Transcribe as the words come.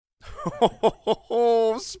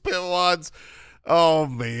Oh, Spitwads. Oh,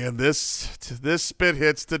 man, this spit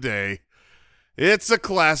hits today. It's a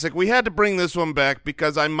classic. We had to bring this one back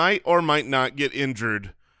because I might or might not get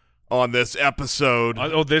injured on this episode.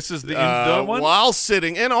 Oh, this is the one? While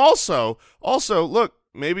sitting. And also, look,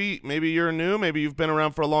 maybe you're new, maybe you've been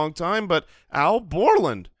around for a long time, but Al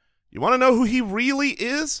Borland, you want to know who he really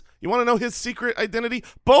is? You want to know his secret identity?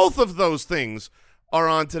 Both of those things are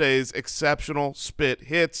on today's exceptional Spit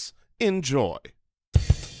Hits. Enjoy.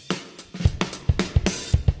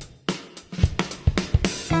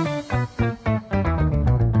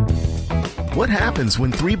 What happens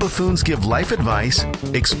when three buffoons give life advice,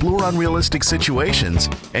 explore unrealistic situations,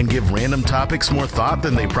 and give random topics more thought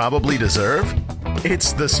than they probably deserve?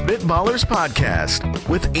 It's the Spitballers Podcast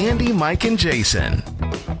with Andy, Mike, and Jason.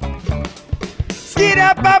 Skid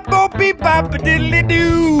up, bop, bop, beep, bop, diddly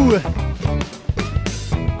doo.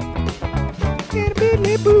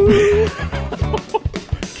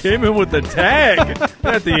 Came in with the tag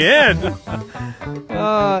at the end.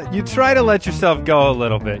 You try to let yourself go a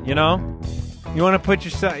little bit, you know? You want to put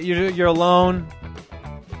yourself, you're alone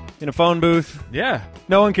in a phone booth. Yeah.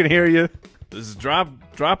 No one can hear you. This is drop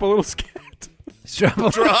a little scat.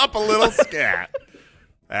 Drop a little scat,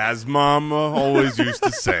 as Mama always used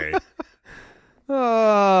to say.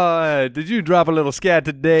 Did you drop a little scat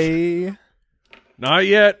today? Not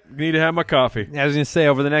yet. Need to have my coffee. I was going to say,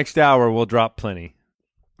 over the next hour, we'll drop plenty.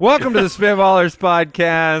 Welcome to the Spitballers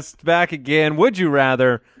Podcast. Back again. Would you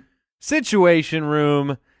rather? Situation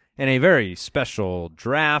Room. And a very special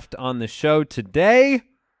draft on the show today.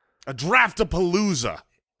 A draft-a-palooza.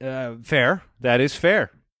 Fair. That is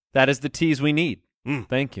fair. That is the tease we need.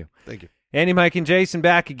 Thank you. Thank you. Andy, Mike, and Jason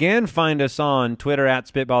back again. Find us on Twitter at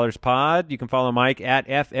SpitballersPod. You can follow Mike at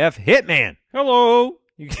FFHitman. Hello.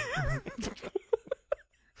 You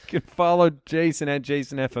can follow Jason at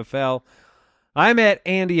JasonFFL. I'm at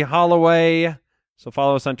Andy Holloway. So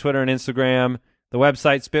follow us on Twitter and Instagram. The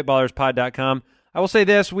website, SpitballersPod.com. I will say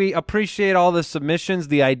this, we appreciate all the submissions,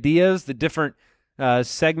 the ideas, the different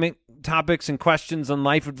segment topics and questions on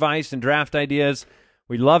life advice and draft ideas.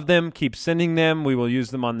 We love them. Keep sending them. We will use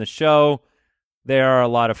them on the show. They are a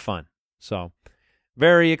lot of fun. So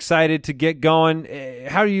very excited to get going.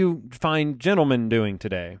 How do you find gentlemen doing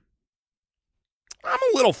today? I'm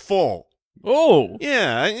a little full. Oh.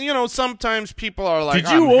 Yeah, sometimes people are like,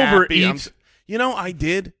 did you overeat? I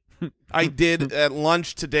did. I did at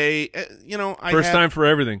lunch today. First time for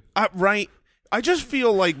everything. Right. I just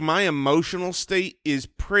feel like my emotional state is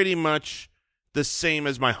pretty much the same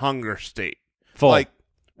as my hunger state. Full.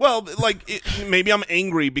 Maybe I'm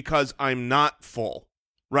angry because I'm not full,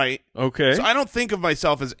 right? Okay. So I don't think of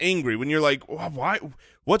myself as angry. When you're like, why?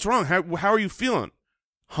 What's wrong? How are you feeling?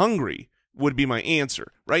 Hungry would be my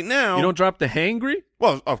answer. Right now. You don't drop the hangry?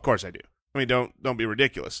 Well, of course I do. I mean, don't be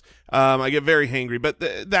ridiculous. I get very hangry, but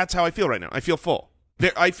that's how I feel right now. I feel full.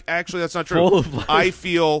 Actually, that's not true. Full of life. I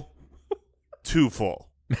feel too full.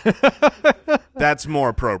 That's more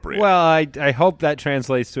appropriate. Well, I hope that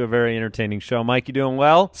translates to a very entertaining show. Mike, you doing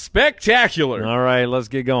well? Spectacular. All right, let's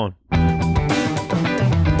get going.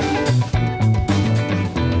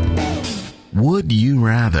 Would you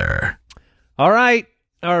rather? All right.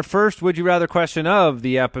 Our first Would You Rather question of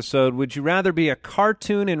the episode. Would you rather be a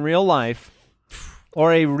cartoon in real life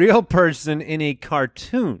or a real person in a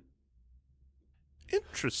cartoon?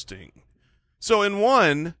 Interesting. So in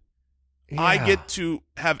one, I get to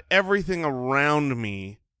have everything around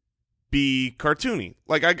me be cartoony.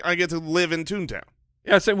 Like I get to live in Toontown.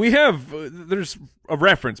 Yeah, so we have, there's a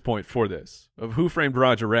reference point for this, of Who Framed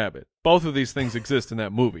Roger Rabbit. Both of these things exist in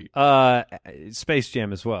that movie. Space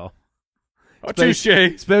Jam as well.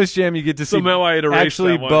 Touché. Space Jam, you get to see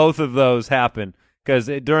actually both of those happen. Because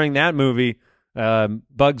during that movie,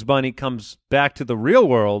 Bugs Bunny comes back to the real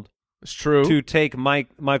world. It's true. To take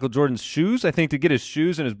Michael Jordan's shoes, I think, to get his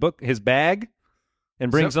shoes and his bag,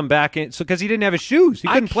 and brings them back in. So because he didn't have his shoes. He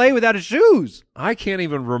couldn't play without his shoes. I can't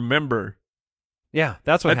even remember. Yeah,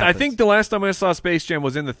 that's what happens. I think the last time I saw Space Jam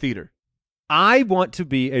was in the theater. I want to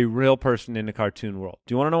be a real person in the cartoon world.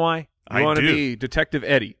 Do you want to know why? I want to be Detective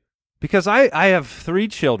Eddie. Because I have 3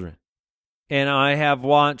 children, and I have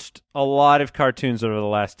watched a lot of cartoons over the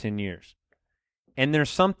last 10 years. And there's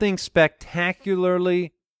something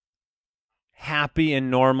spectacularly happy and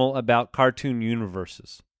normal about cartoon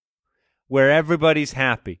universes where everybody's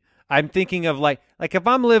happy. I'm thinking of like if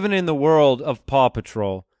I'm living in the world of Paw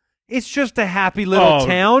Patrol, it's just a happy little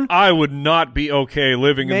town. I would not be okay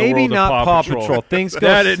living in the world of Paw Patrol. Patrol. Things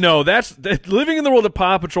go that's living in the world of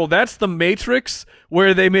Paw Patrol. That's the Matrix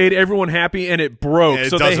where they made everyone happy and it broke. Yeah, it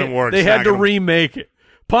so doesn't work. They had to remake it.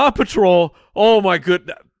 Paw Patrol. Oh my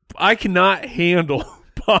goodness. I cannot handle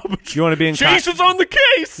Paw Patrol. You want to be in Chase is on the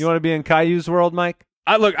case. You want to be in Caillou's world, Mike?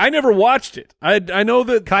 I never watched it. I know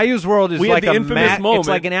that Caillou's world is we had like the a infamous moment. It's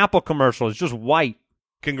like an Apple commercial. It's just white.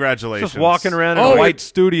 Congratulations. Just walking around in Oh, a white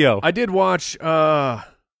studio. I did watch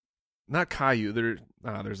not Caillou.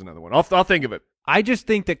 There's another one. I'll think of it. I just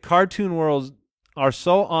think that cartoon worlds are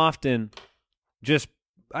so often just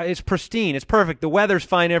it's pristine. It's perfect. The weather's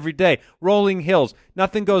fine every day. Rolling hills.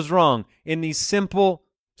 Nothing goes wrong in these simple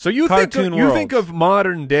So you cartoon think worlds. of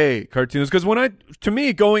modern day cartoons because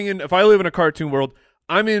if I live in a cartoon world,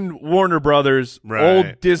 I'm in Warner Brothers, Right.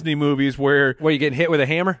 old Disney movies where where you get hit with a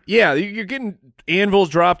hammer. yeah, you're getting anvils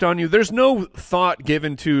dropped on you. There's no thought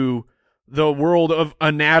given to the world of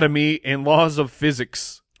anatomy and laws of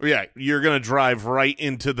physics. Yeah, you're going to drive right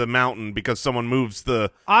into the mountain because someone moves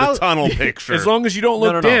the tunnel picture. As long as you don't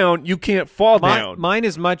look No. down, you can't fall down. Mine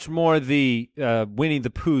is much more the Winnie the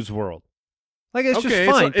Pooh's world. Like it's Okay, just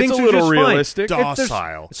it's fine. a Things are little just realistic. Fine. There's-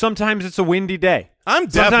 Docile. Sometimes it's a windy day. I'm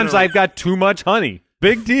Sometimes definitely. I've got too much honey.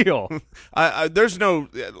 Big deal. There's no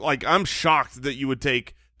like. I'm shocked that you would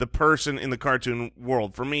take the person in the cartoon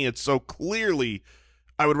world. For me, it's so clearly.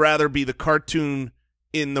 I would rather be the cartoon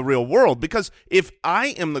in the real world because if I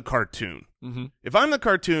am the cartoon, if I'm the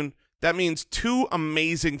cartoon, that means two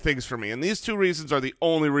amazing things for me, and these two reasons are the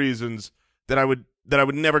only reasons that I would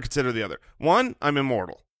never consider the other. One, I'm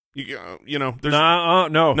immortal. You know, there's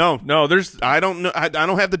no. There's I don't know. I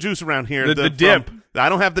don't have the juice around here. The dip. I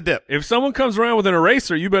don't have the dip. if someone comes around with an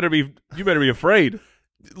eraser, you better be afraid.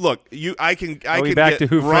 Look, I can we back get to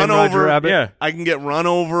Who run Framed Roger over. Rabbit? Yeah. I can get run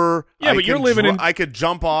over. Yeah, but you're living in- I could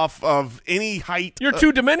jump off of any height. You're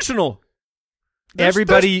two-dimensional. There's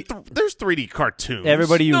 3D cartoons.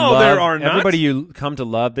 Everybody you No, love, there are not. everybody you come to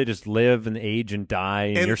love, they just live and age and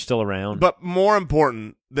die, and you're still around. But more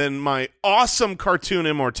important than my awesome cartoon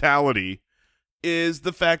immortality is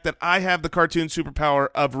the fact that I have the cartoon superpower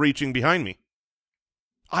of reaching behind me.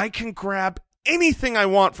 I can grab anything I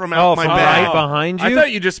want from out my from bag. right behind you? I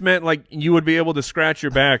thought you just meant like you would be able to scratch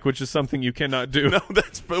your back, which is something you cannot do. No,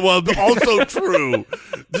 that's also true.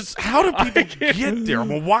 Just how do people get there?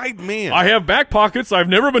 I'm a wide man. I have back pockets. I've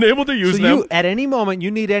never been able to use So them. you, at any moment,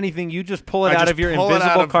 you need anything, you just pull it I out just of your pull it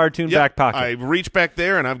invisible out of- cartoon yep, back pocket. I reach back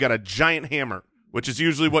there and I've got a giant hammer, which is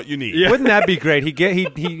usually what you need. Yeah. Wouldn't that be great?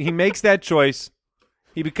 He makes that choice.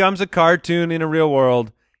 He becomes a cartoon in a real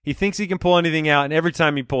world. He thinks he can pull anything out, and every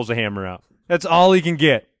time he pulls a hammer out, that's all he can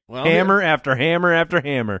get. Well, hammer after hammer after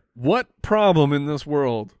hammer. What problem in this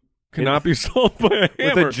world cannot be solved by a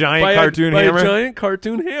hammer? giant By cartoon by hammer? a giant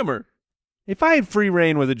cartoon hammer. If I had free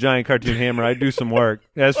reign with a giant cartoon hammer, I'd do some work.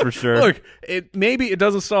 That's for sure. Look, maybe it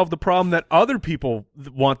doesn't solve the problem that other people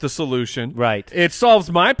want the solution. Right. It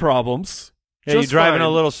solves my problems. Hey, you just driving fine.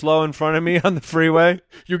 a little slow in front of me on the freeway?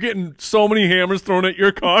 You're getting so many hammers thrown at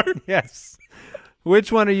your car. Yes.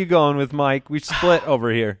 Which one are you going with, Mike? We split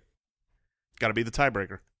over here. Got to be the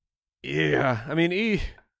tiebreaker. Yeah, I mean,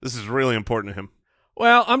 This is really important to him.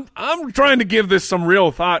 well, I'm trying to give this some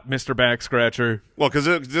real thought, Mr. Back Scratcher. Well,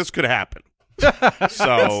 because this could happen.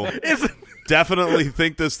 So definitely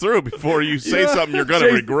think this through before you say something you're going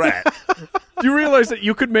to regret. Do you realize that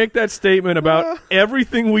you could make that statement about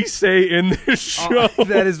everything we say in this show?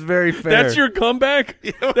 That is very fair. That's your comeback?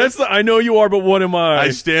 That's the I know you are, but what am I? I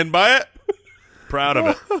stand by it. Proud of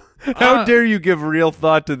it. How dare you give real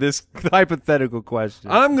thought to this hypothetical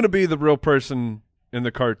question? I'm going to be the real person in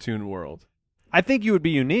the cartoon world. I think you would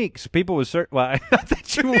be unique. So people would well, I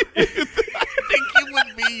thought you would, I think you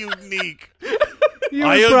would be unique. you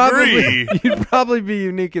I would agree. You'd probably be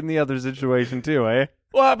unique in the other situation too, eh?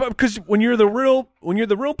 Well, because when you're the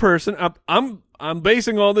real person, I'm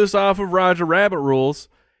basing all this off of Roger Rabbit rules.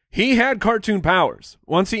 He had cartoon powers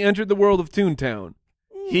once he entered the world of Toontown.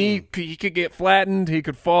 He could get flattened. He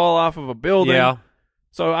could fall off of a building. Yeah.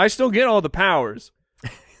 So I still get all the powers,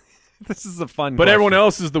 This is a fun but question. everyone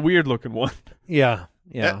else is the weird looking one. Yeah.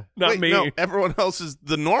 Eh, Not wait, me. No, everyone else is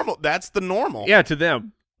the normal. That's the normal. Yeah, to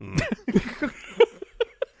them.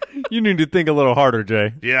 You need to think a little harder,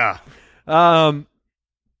 Jay. Yeah.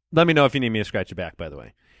 Let me know if you need me to scratch your back, by the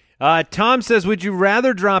way. Tom says, would you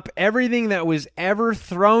rather drop everything that was ever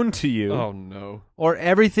thrown to you Oh no. or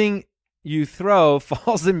everything you throw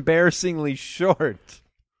falls embarrassingly short?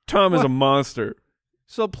 Tom is a monster.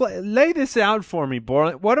 So lay this out for me,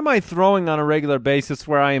 Borland. What am I throwing on a regular basis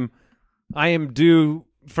where I am due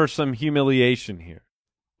for some humiliation here?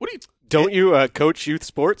 What do you? Don't you coach youth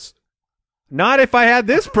sports? Not if I had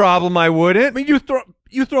this problem, I I wouldn't. mean,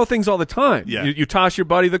 you throw things all the time. Yeah. You toss your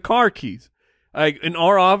buddy the car keys. Like in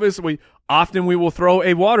our office, often we will throw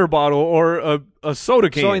a water bottle or a soda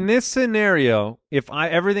can. So in this scenario, if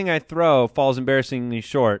everything I throw falls embarrassingly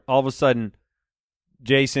short, all of a sudden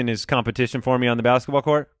Jason is competition for me on the basketball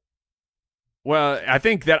court? Well, I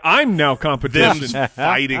think that I'm now competition. Them's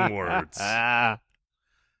fighting words.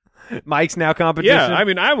 Mike's now competition? Yeah, I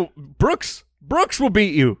mean, Brooks will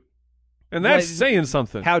beat you, and that's What? saying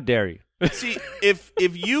something. How dare you? See, if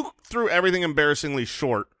you threw everything embarrassingly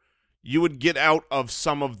short, you would get out of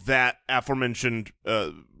some of that aforementioned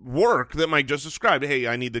work that Mike just described. Hey,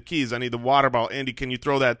 I need the keys. I need the water bottle. Andy, can you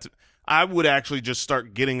throw that? I would actually just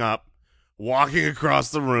start getting up, walking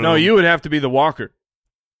across the room. No, you would have to be the walker.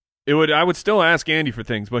 I would still ask Andy for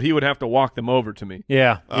things, but he would have to walk them over to me.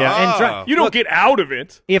 Yeah. And You don't get out of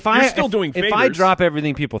it. If You're still doing favors. If I drop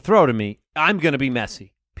everything people throw to me, I'm going to be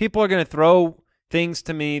messy. People are going to throw things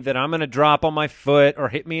to me that I'm going to drop on my foot or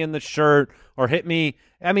hit me in the shirt or hit me.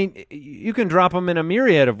 I mean, you can drop them in a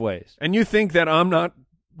myriad of ways. And you think that I'm not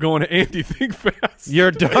going to Andy Think Fast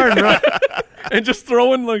You're darn right. and just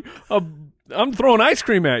throwing I'm throwing ice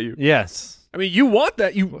cream at you. Yes. I mean, you want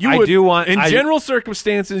that. You I would, do want- in I- general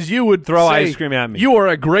circumstances, you would Throw say, ice cream at me. You are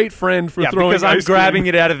a great friend for throwing because I'm ice cream. grabbing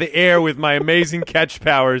it out of the air with my amazing catch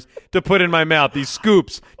powers to put in my mouth. These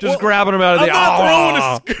scoops, just grabbing them out of I'm the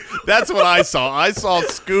not throwing a That's what I saw. I saw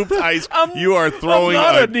scooped ice. You are throwing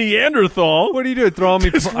I'm not a Neanderthal. What are you doing? Throwing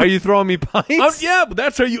me? Are you throwing me pints? Yeah, but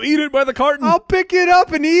that's how you eat it by the carton. I'll pick it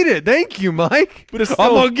up and eat it. Thank you, Mike. But it's I'm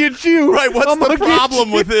still- gonna get you. Right, what's I'm the gonna get problem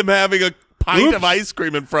you. with him having a pint Oops. of ice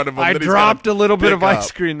cream in front of him? I that he's dropped gotta a little bit pick of ice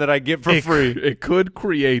up? cream that I get for it, free. It could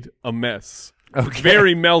create a mess. Okay.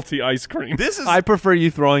 Very melty ice cream. This is I prefer you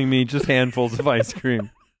throwing me just handfuls of ice cream.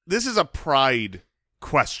 this is a pride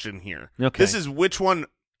question here. Okay. This is which one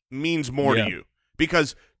means more Yeah. to you.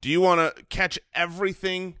 Because do you want to catch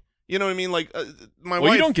everything? You know what I mean? Like my Well,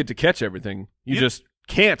 wife. you don't get to catch everything. You just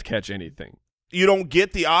can't catch anything. You don't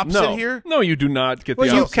get the opposite No, here. no, you do not get Well,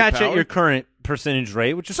 the you opposite catch power. at your current percentage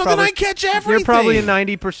rate, which is So probably then I catch everything. you're probably a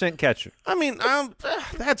 90% catcher. I mean,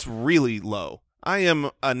 that's really low. I am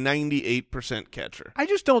a 98% catcher. I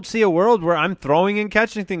just don't see a world where I'm throwing and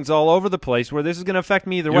catching things all over the place where this is going to affect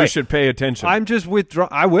me either way. You should pay attention. I'm just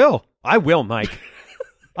I will, Mike.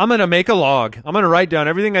 I'm going to make a log. I'm going to write down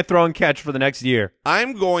everything I throw and catch for the next year.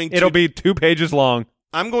 I'm going to. It'll be 2 pages long.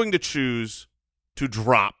 I'm going to choose to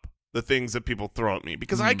drop the things that people throw at me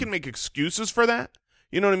because I can make excuses for that.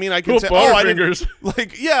 You know what I mean? I can say, "Oh, I didn't."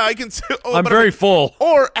 Like, yeah, I can say, "Oh, I'm but very full.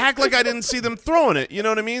 or act like I didn't see them throwing it. You know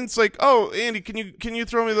what I mean? It's like, "Oh, Andy, can you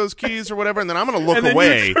throw me those keys or whatever?" And then I'm going to look and then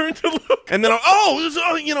away. you turn to look. And then,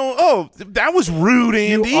 that was rude,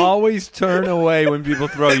 Andy. You always turn away when people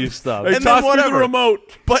throw you stuff. Hey, And toss then me whatever. the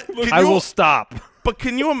remote. But can I you, will stop. But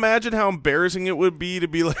can you imagine how embarrassing it would be to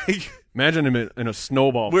be like, Imagine him in a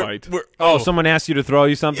snowball fight. Oh, someone asked you to throw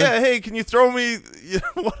you something? yeah, hey, can you throw me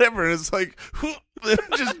whatever? And it's like, it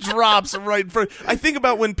just drops right in front. I think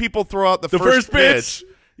about when people throw out the first pitch.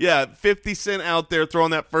 Yeah, 50 Cent out there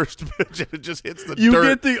throwing that first pitch, and it just hits the You dirt.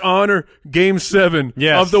 get the honor, Game 7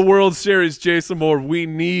 Yes. of the World Series, Jason Moore. We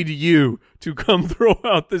need you to come throw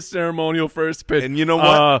out this ceremonial first pitch. And you know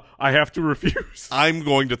what? I have to refuse. I'm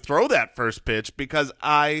going to throw that first pitch because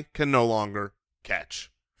I can no longer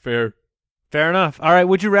catch. Fair. Fair enough. All right,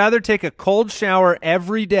 would you rather take a cold shower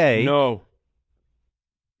every day No.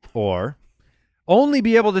 or only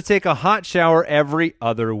be able to take a hot shower every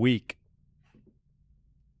other week?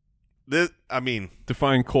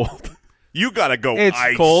 Define cold. You got to go It's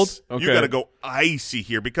ice. cold? You Okay. got to go icy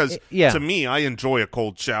here because Yeah. to me, I enjoy a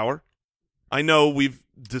cold shower. I know we've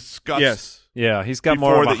discussed. Yes. Yeah, he's got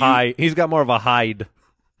Before more of a that you- hide. He's got more of a hide.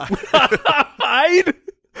 Hide?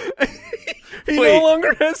 He Wait. no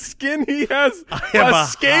longer has skin. He has have a a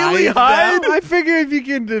scaly hide hide. I figure if you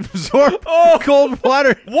can absorb Oh. cold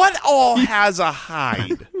water, What all has a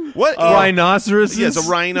hide? What? rhinoceroses. Yes, a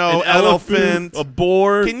rhino, An elephant. a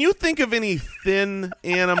boar. Can you think of any thin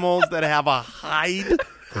animals that have a hide?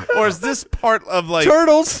 Or is this part of like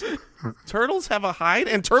turtles. turtles have a hide?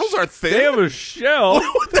 And turtles are thin? They have a shell.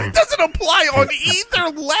 That doesn't apply on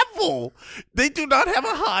either level. They do not have a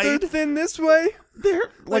They're hide. thin this way, They're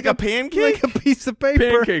like a pancake. like a piece of paper.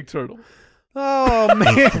 Pancake turtle. Oh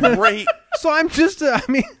man. Great. So I'm just. I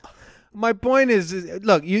mean, my point is,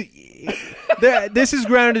 look, you. This is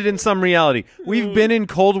grounded in some reality. We've been in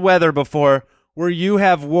cold weather before, where you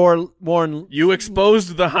have worn. You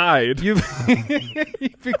exposed the hide. You've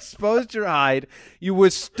exposed your hide. You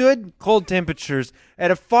withstood cold temperatures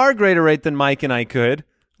at a far greater rate than Mike and I could.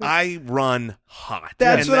 I run hot.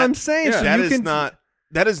 That's And what that- I'm saying. So that you is can not.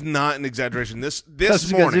 That is not an exaggeration. This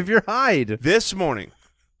because morning. of your hide. This morning,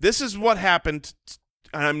 this is what happened.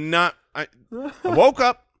 And I'm not. I woke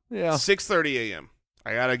up. Yeah. 6:30 a.m.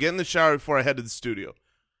 I got to get in the shower before I head to the studio.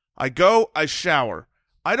 I go, I shower.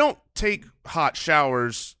 I don't take hot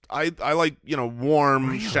showers. I like,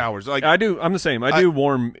 warm showers. Like I do. I'm the same. I do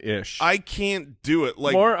warm-ish. I can't do it.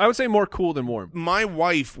 Like I would say more cool than warm. my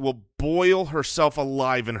wife will boil herself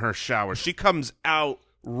alive in her shower. She comes out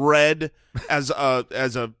red as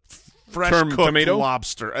a fresh cooked tomato?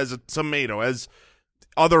 lobster, as a tomato, as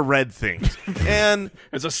other red things. And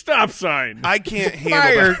It's a stop sign. I can't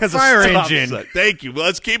handle that as a fire stop engine. sign. Thank you.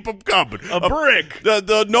 Let's keep them coming. A brick.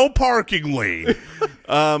 The no parking lane.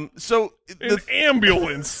 So An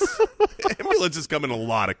ambulance. ambulances come in a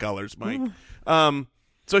lot of colors, Mike.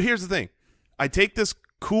 So here's the thing. I take this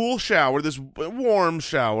cool shower, this warm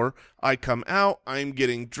shower. I come out. I'm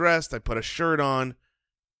getting dressed. I put a shirt on.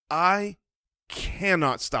 I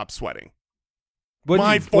cannot stop sweating.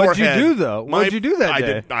 What'd you do, though? What'd you do that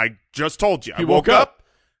day? I just told you. I He woke woke up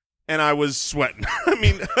and I was sweating. I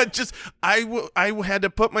mean, I had to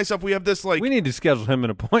put myself. We have this We need to schedule him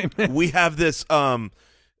an appointment. we have this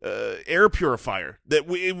air purifier that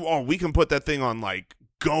we can put that thing on like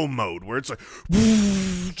go mode where it's like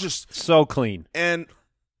just So clean. and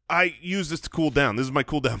I use this to cool down. This is my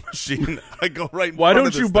cool down machine. I go right. In Why front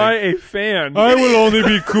of don't you this buy thing. a fan? will only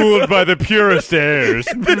be cooled by the purest airs.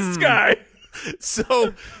 This guy.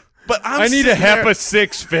 So, but I'm sitting there-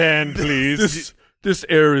 6 fan, please. This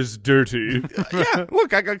air is dirty. Yeah,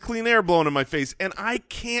 look, I got clean air blowing in my face, and I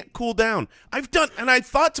can't cool down. I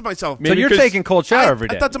thought to myself, So Maybe you're 'cause taking cold shower every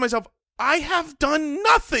day. I thought to myself, I have done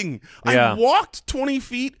nothing. Yeah. I walked 20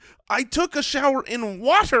 feet. I took a shower in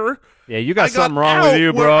water. Yeah, you got I something got wrong out with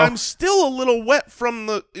you, where bro. I'm still a little wet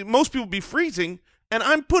from most people be freezing, and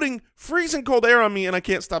I'm putting freezing cold air on me, and I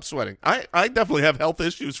can't stop sweating. I definitely have health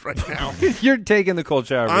issues right now. You're taking the cold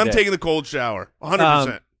shower every I'm day. taking the cold shower,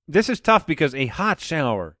 100%. This is tough because a hot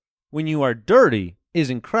shower, when you are dirty, is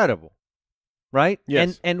incredible, right?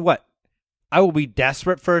 Yes. And what? I will be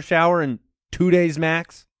desperate for a shower in 2 days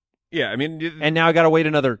max, Yeah, I mean, and now I got to wait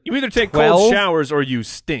another you either take 12? cold showers or you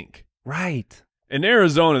stink. Right. In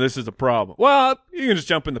Arizona, this is a problem. Well, you can just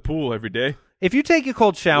jump in the pool every day. If you take a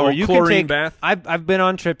cold shower, Little you can chlorine take. bath. I've been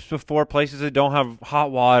on trips before, places that don't have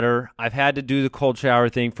hot water. I've had to do the cold shower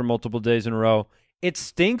thing for multiple days in a row. It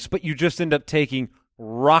stinks, but you just end up taking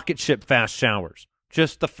rocket ship fast showers.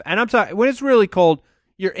 And I'm talking when it's really cold.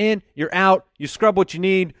 You're in, you're out. You scrub what you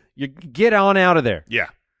need. You get on out of there. Yeah.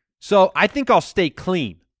 So I think I'll stay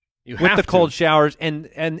clean You with have the to. cold showers, and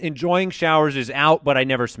enjoying showers is out, but I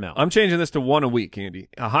never smell. I'm changing this to one a week, Andy.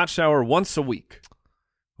 A hot shower once a week.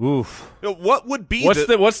 Oof. What would be What's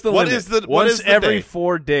the what limit? is the what once is the every day?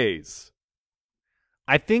 4 days.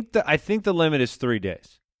 I think the limit is 3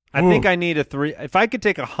 days. I Ooh. think I need if I could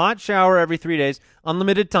take a hot shower every 3 days,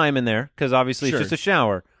 unlimited time in there, because obviously Sure. it's just a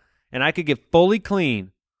shower, and I could get fully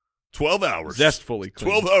clean 12 hours. Zestfully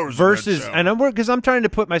clean. 12 hours. versus, and because I'm trying to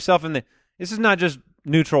put myself in this is not just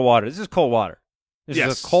neutral water. This is cold water. This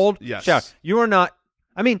Yes. is a cold Yes. shower. You are not,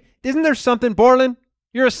 I mean, isn't there something, Borland?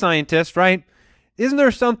 You're a scientist, right? Isn't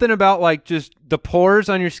there something about like just the pores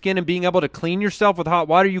on your skin and being able to clean yourself with hot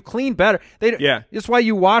water? You clean better. Yeah. That's why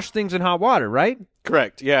you wash things in hot water, right?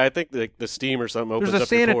 Correct. Yeah, I think the steam or something opens There's a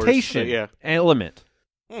up your pores. sanitation Yeah. element.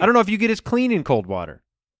 I don't know if you get as clean in cold water.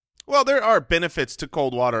 Well, there are benefits to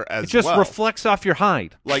cold water as It just well. reflects off your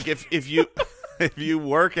hide. Like if you if you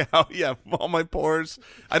work out, yeah, all my pores.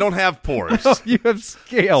 I don't have pores, You have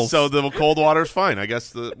scales. so the cold water's fine. I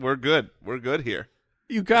guess we're good. We're good here.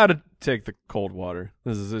 You got to take the cold water.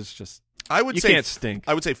 It's just I would you say can't stink.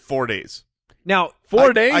 I would say 4 days. now, 4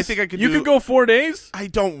 I- days? I think I could You do- could go 4 days? I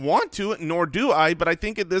don't want to, nor do I. But I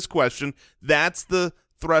think in this question, that's the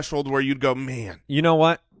threshold where you'd go, man, you know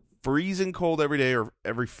what? freezing cold every day or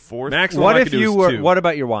every fourth. Maximum What I if could do you is were? 2. What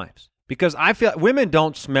about your wives? Because I feel women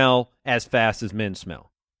don't smell as fast as men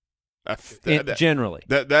smell. Generally,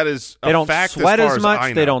 That is a they don't fact sweat as far as much.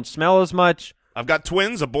 I They know. don't smell as much. I've got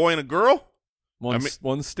twins, a boy and a girl. One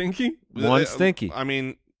stinky? One stinky. I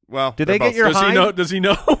mean, well, Did they're they get both- your Does he hide? know? Does he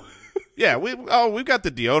know? Yeah, we've got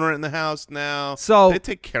the deodorant in the house now. So they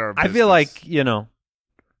take care of. I business. feel like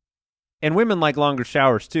and women like longer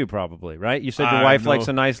showers too. Probably right. You said your wife likes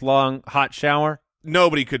a nice long hot shower.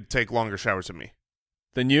 nobody could take longer showers than me.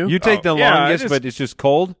 Then you? You take the Yeah, longest, but it's just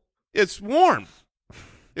cold. It's warm.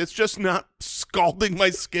 It's just not scalding my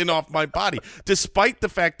skin off my body, despite the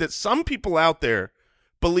fact that some people out there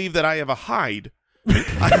believe that I have a hide.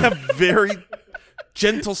 I have very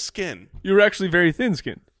gentle skin. You're actually very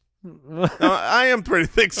thin-skinned. I am pretty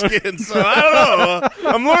thick-skinned, so I don't know.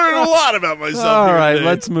 I'm learning a lot about myself. All here right, today.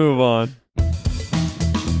 let's move on.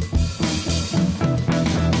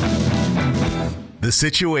 The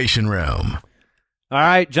Situation Room. All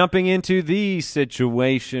right, jumping into the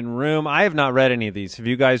Situation Room. I have not read any of these. Have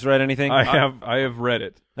you guys read anything? I have read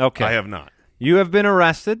it. Okay. I have not. You have been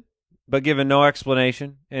arrested, but given no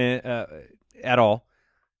explanation at all,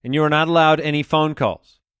 and you are not allowed any phone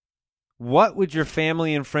calls. What would your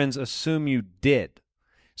family and friends assume you did?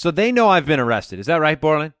 So they know I've been arrested. Is that right,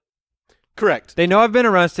 Borland? Correct. They know I've been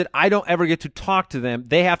arrested. I don't ever get to talk to them.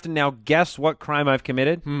 They have to now guess what crime I've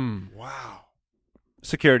committed. Wow.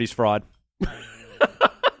 Securities fraud.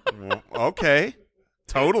 Well, okay.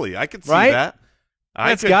 Totally. I could see Right? that. I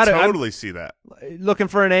That's could gotta- totally see that. Looking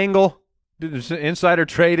for an angle, insider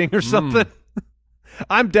trading or something.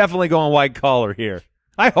 I'm definitely going white collar here.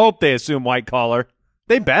 I hope they assume white collar.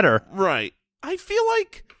 They better. Right. I feel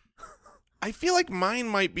like mine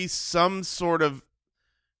might be some sort of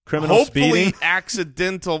Criminal hopefully speeding.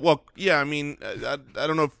 accidental. Well, yeah. I mean, I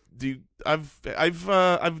don't know if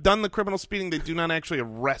I've done the criminal speeding. They do not actually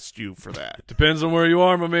arrest you for that. Depends on where you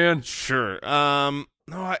are, my man. Sure.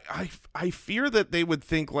 No, I fear that they would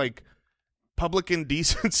think like public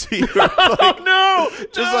indecency. Or like, No,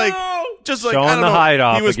 just like Showing I don't the know. hide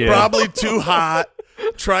off He was again. probably too hot.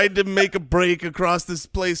 Tried to make a break across this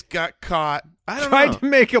place, got caught. I don't Tried know. to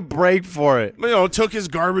make a break for it. You know, took his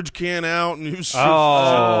garbage can out, and he was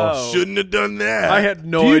Oh. shouldn't have done that. I had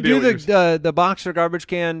no do you idea. do what you were- the boxer garbage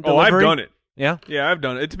can Oh, I've delivery? done it. Yeah? Yeah, I've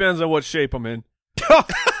done it. It depends on what shape I'm in.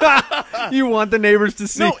 You want the neighbors to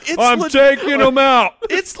see. No, it's I'm taking them out.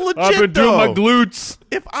 It's legit. I've been doing my though. glutes.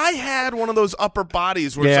 If I had one of those upper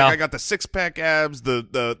bodies where it's Yeah. like I got the 6-pack abs, the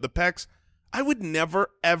pecs, I would never,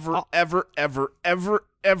 ever, ever, ever, ever,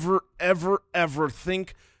 ever, ever, ever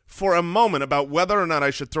think for a moment about whether or not I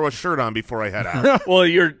should throw a shirt on before I head out. Well,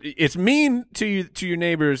 it's mean to your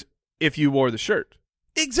neighbors if you wore the shirt.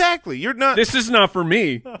 Exactly. You're not. This is not for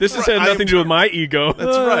me. This has Right, had nothing to do with my ego.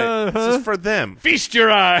 That's right. This is for them. Feast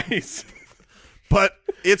your eyes. But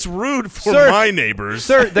it's rude for Sir- my neighbors.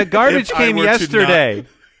 Sir, the garbage if I came were to yesterday.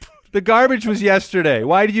 The garbage was yesterday.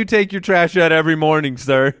 Why do you take your trash out every morning,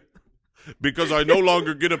 sir? Because I no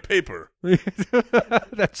longer get a paper.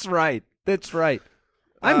 That's right. That's right.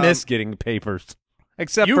 I miss getting papers.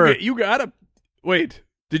 Except You for gotta wait.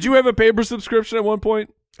 Did you have a paper subscription at one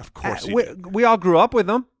point? Of course you we, did. we all grew up with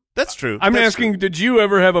them That's true. I'm That's asking, did you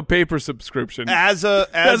ever have a paper subscription true. As an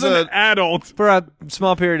an adult? for a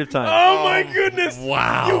small period of time. Oh my goodness!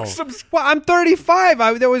 wow. Well, I'm 35.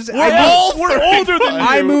 We're older than you.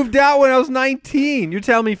 I moved out when I was 19. You're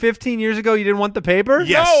telling me 15 years ago you didn't want the paper?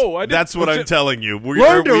 Yes, No, I didn't- that's what what's I'm it- telling you.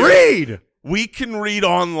 Learn to read. We can read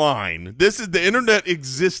online. This is the internet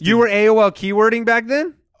existed. You were AOL keywording back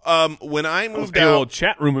then? when I moved AOL out.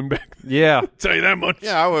 chat room and back. Yeah. Tell you that much.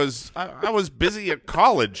 Yeah, I was busy at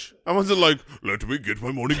college. I wasn't like, let me get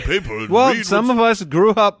my morning paper. And Well, read some what's-" of us grew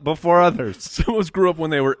up before others. Some of us grew up when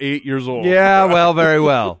they were 8 years old. Yeah, well, very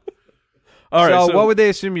well. All right. So what would they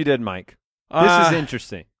assume you did, Mike? This Uh, is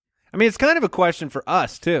interesting. I mean, it's kind of a question for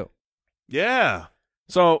us, too. Yeah.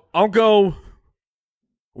 So I'll go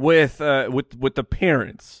with the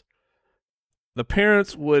parents. The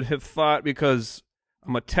parents would have thought, because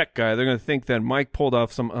I'm a tech guy, they're going to think that Mike pulled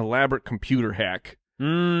off some elaborate computer hack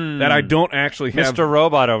that I don't actually have. Mr.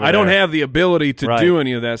 Robot over there. I don't have the ability to Right. do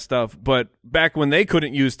any of that stuff. But back when they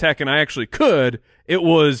couldn't use tech and I actually could, it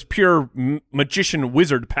was pure magician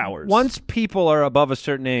wizard powers. Once people are above a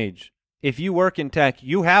certain age, if you work in tech,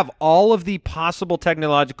 you have all of the possible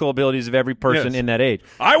technological abilities of every person Yes. in that age.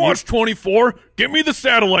 I watched 24. Give me the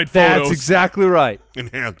satellite That's photos. exactly right.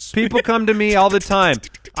 Enhance. People come to me all the time.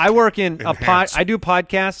 I work in a Enhance. I do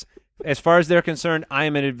podcasts. As far as they're concerned, I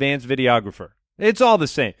am an advanced videographer. It's all the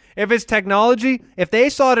same. If it's technology, if they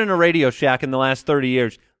saw it in a Radio Shack in the last 30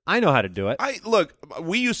 years, I know how to do it. Look.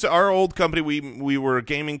 We used to our old company. We were a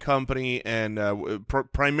gaming company, and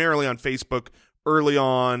primarily on Facebook. Early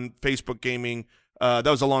on, Facebook gaming. That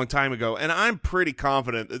was a long time ago, and I'm pretty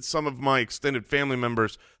confident that some of my extended family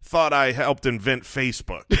members thought I helped invent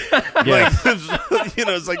Facebook. Like,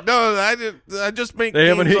 it's like, no, I just make. They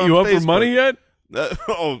haven't games hit on you up for Facebook. money yet? That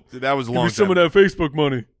was a Give long me some time. of that Facebook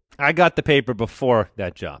money. I got the paper before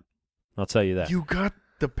that job. I'll tell you that. You got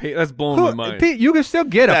the pay. That's blowing my mind. Pete, you can still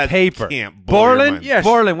get a That paper. can't blow your Borland, mind. Yes.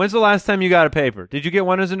 Borland, when's the last time you got a paper? Did you get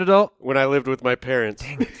one as an adult? When I lived with my parents.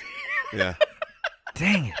 Yeah.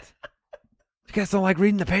 Dang it. You guys don't like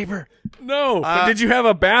reading the paper? No. But did you have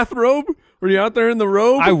a bathrobe? Were you out there in the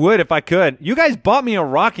robe? I would if I could. You guys bought me a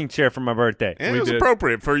rocking chair for my birthday. And We it was did.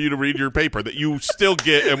 appropriate for you to read your paper that you still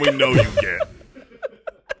get and we know you get.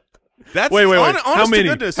 That's Wait. honest How to many?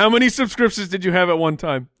 goodness. How many subscriptions did you have at one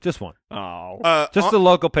time? Just one. Oh. Just the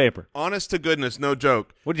local paper. honest to goodness, no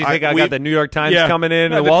joke. What do you think? I we- got the New York Times Yeah, coming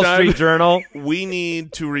in, at the the Wall time. Street Journal. We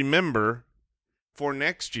need to remember for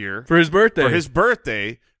next year. For his birthday. For his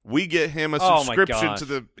birthday, we get him a Oh, my subscription gosh. to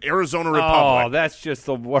the Arizona Oh, Republic. that's just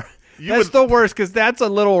the worst. You That's the worst because that's a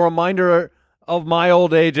little reminder of my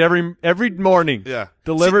old age every morning. Yeah.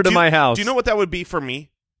 Delivered See, to my house. Do you know what that would be for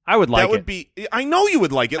me? I would like that would it. be. I know you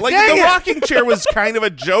would like it. Like Dang the it! rocking chair was kind of a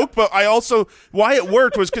joke, but I also why it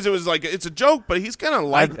worked was because it was like it's a joke, but he's gonna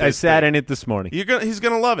like. I this sat thing. in it this morning. He's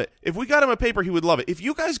gonna love it. If we got him a paper, he would love it. If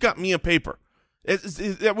you guys got me a paper,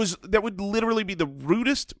 that would literally be the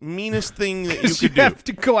rudest, meanest thing that you could do. have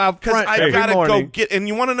to go out Because front I've every got to go morning. get. And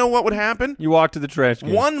you want to know what would happen? You walk to the trash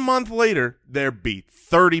can. 1 month later, there'd be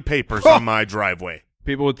 30 papers on my driveway.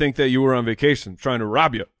 People would think that you were on vacation trying to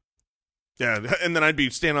rob you. Yeah, and then I'd be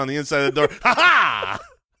standing on the inside of the door. Ha ha!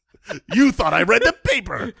 You thought I read the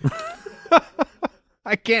paper.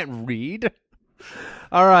 I can't read.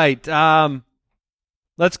 All right.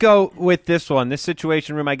 Let's go with this one. This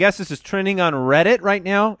Situation Room. I guess this is trending on Reddit right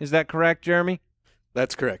now. Is that correct, Jeremy?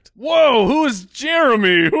 That's correct. Whoa, who is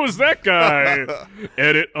Jeremy? Who is that guy?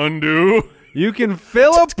 Edit, undo. You can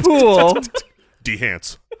fill a pool.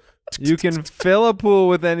 Dehance. You can fill a pool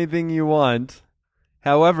with anything you want.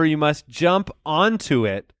 However, you must jump onto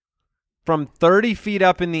it from 30 feet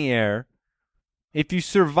up in the air. If you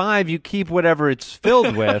survive, you keep whatever it's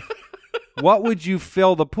filled with. What would you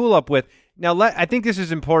fill the pool up with? Now, I think this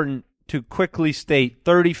is important to quickly state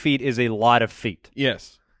 30 feet is a lot of feet.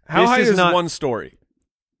 Yes. How This high is is not- one story?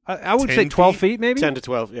 I would 10 say 12 feet? feet maybe? 10 to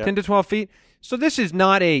 12, yeah. 10 to 12 feet. So this is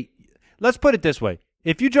not a – let's put it this way.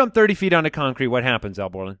 If you jump 30 feet onto concrete, what happens, Al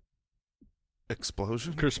Borland?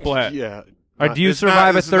 Explosion? Kersplat. Yeah. Or do you it's not-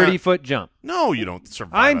 survive a it's not- 30-foot jump? No, you don't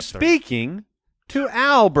survive. I'm a 30. speaking to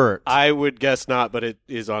Albert. I would guess not, but it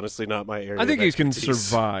is honestly not my area. I think of you can expertise.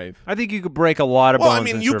 survive. I think you could break a lot of Well, bones I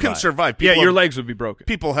mean, and you survive. can survive. Yeah, People your have- legs would be broken.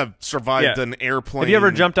 People have survived Yeah. an airplane. Have you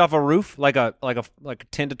ever jumped off a roof like a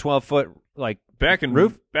 10 to 12 foot like Back in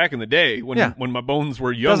roof? back in the day when Yeah. when my bones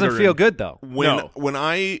were younger. Doesn't feel and- good though. When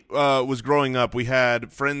I was growing up, we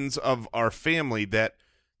had friends of our family that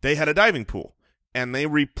they had a diving pool, and they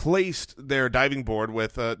replaced their diving board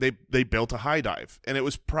with they built a high dive, and it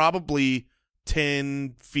was probably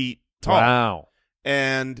 10 feet tall. Wow.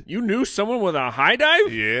 And You knew someone with a high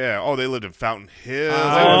dive? yeah, they lived in Fountain Hills.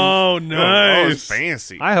 Oh, Oh, it was nice.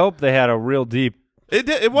 fancy. I hope they had a real deep.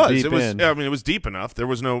 It was. Deep It was. in. I mean, it was deep enough. There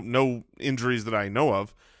was no injuries that I know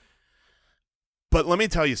of. But let me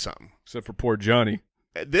tell you something. Except for poor Johnny.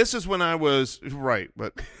 This is when I was right,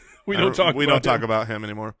 but We don't talk We about don't talk him. about him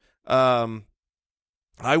anymore.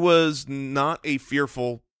 I was not a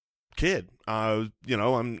fearful kid. I'm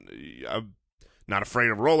not afraid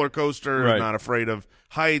of roller coasters. Right. Not afraid of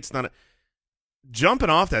heights. Jumping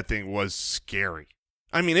off that thing was scary.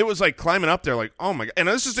 I mean, it was like climbing up there, like, oh my god! And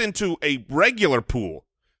this is into a regular pool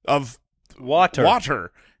of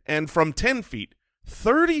water, and from 10 feet,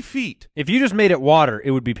 30 feet. If you just made it water,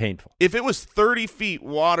 it would be painful. If it was 30 feet,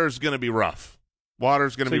 water's going to be rough.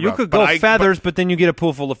 Water's going to So be you rough. could But go I- feathers, but then you get a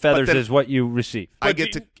pool full of feathers then- is what you receive. I But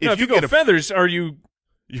get to. no, if you get go a feathers, are you?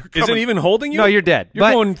 you're Is it coming- even holding you? No, you're dead. You're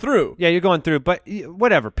But- going through. Yeah, you're going through, but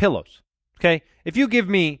whatever, pillows. Okay? If you give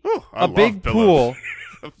me Ooh, I a love big pillows.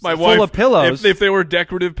 pool, My full wife, of pillows. If they were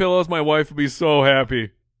decorative pillows, my wife would be so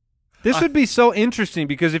happy. this would be so interesting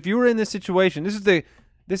because if you were in this situation,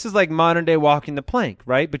 this is like modern day walking the plank,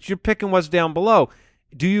 right? But you're picking what's down below.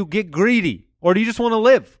 Do you get greedy or do you just want to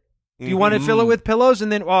live? Do you want to fill it with pillows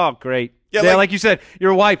and then oh great. Yeah, Yeah, like- like you said,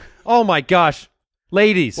 your wife, oh my gosh.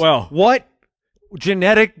 Ladies, Well- what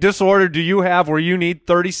genetic disorder do you have where you need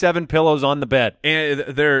 37 pillows on the bed? And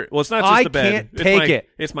it's not just I the bed. can't It's take my, it.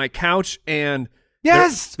 It's my couch and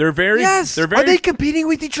Yes. they're very Yes. they're very Are they competing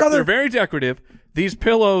with each they're other? very decorative. These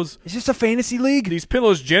pillows Is this a fantasy league? these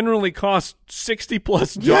pillows generally cost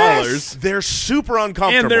 $60+ Yes. They're super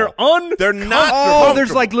uncomfortable. and They're not. Oh, there's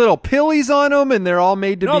comfortable. like little pillies on them, and they're all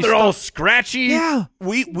made to no, be they're all stuffed. scratchy. Yeah,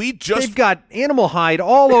 we just they've got animal hide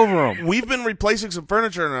all over them. we've been replacing some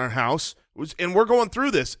furniture in our house, and we're going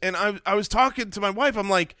through this. And I was talking to my wife. I'm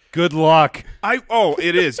like, Good luck.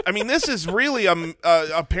 it is. I mean, this is really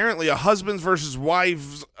apparently a husbands versus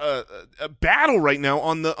wives battle right now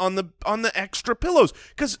on the extra pillows.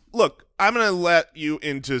 Because look, I'm gonna let you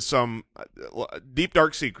into some deep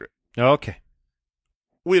dark secret. Okay.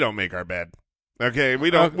 We don't make our bed. Okay, we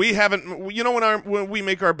don't. We haven't. You know when we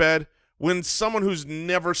make our bed. When someone who's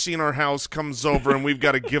never seen our house comes over and we've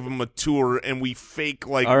got to give them a tour and we fake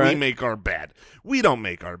like All right. we make our bed. We don't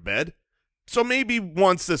make our bed. So maybe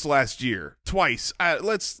once this last year, twice,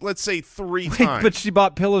 let's say 3 times. But she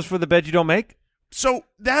bought pillows for the bed you don't make? So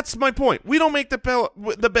that's my point. We don't make the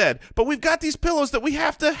bed, but we've got these pillows that we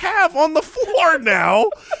have to have on the floor now.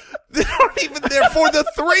 They aren't even there for the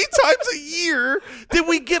 3 times a year that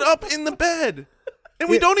we get up in the bed. And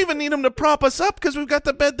we don't even need them to prop us up because we've got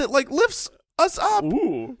the bed that like lifts us up.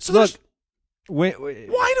 Ooh. So Look, why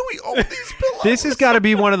do we own these pillows? this has got to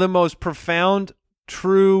be one of the most profound,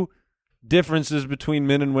 true differences between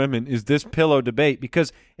men and women is this pillow debate.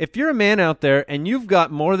 Because if you're a man out there and you've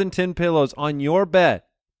got more than 10 pillows on your bed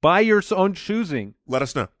by your own choosing, Let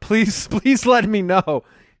us know. please let me know.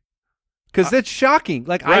 Because that's shocking.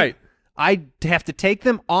 Like, Right. I have to take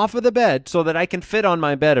them off of the bed so that I can fit on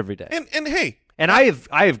my bed every day. And hey, And I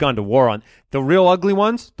have gone to war on the real ugly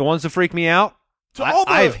ones, the ones that freak me out. To all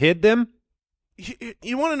the- I have hid them.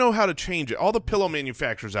 you want to know how to change it. All the pillow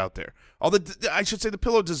manufacturers out there, I should say the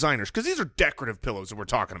pillow designers, because these are decorative pillows that we're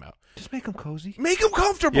talking about. Just make them cozy. Make them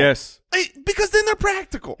comfortable. Yes. Because then they're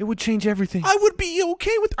practical. It would change everything. I would be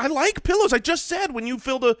okay with. I like pillows. I just said when you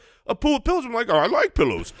filled a pool of pillows, I'm like, oh, I like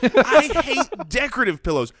pillows. I hate decorative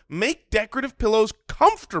pillows. Make decorative pillows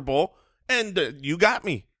comfortable, and you got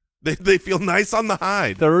me. They feel nice on the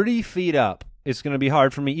hide. 30 feet up, it's going to be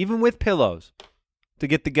hard for me, even with pillows, to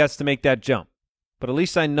get the guests to make that jump. But at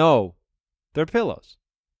least I know they're pillows.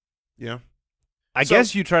 Yeah. I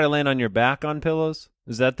guess you try to land on your back on pillows.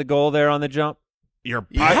 Is that the goal there on the jump? Your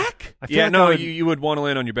Yeah. back? I feel Yeah, like no, I would- you would want to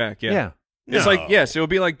land on your back. Yeah. Yeah. It's No. like, yes, it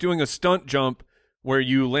would be like doing a stunt jump where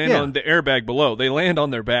you land Yeah. on the airbag below. They land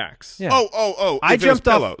on their backs. Yeah. Oh! I if it was jumped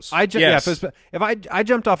off. pillows. Yes. Yeah, if I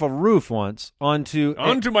jumped off a roof once onto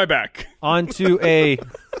My back. onto a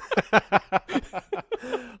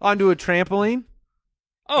onto a trampoline,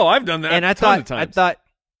 Oh, I've done that and I a ton of thought times.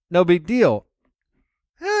 no big deal.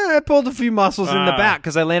 I pulled a few muscles in the Ah. back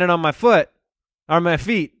because I landed on my foot or my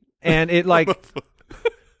feet, and it like it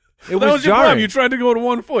that was your jarring. problem. You tried to go to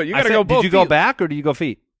one foot. You I got to said, go both Did you go feet. back or do you go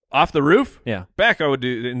feet? Off the roof? Yeah. Back, I would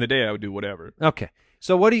do in the day. I would do whatever. Okay.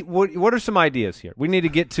 So what are some ideas here? We need to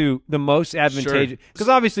get to the most advantageous because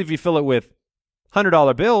obviously if you fill it with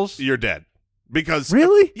 $100 bills, You're dead. Because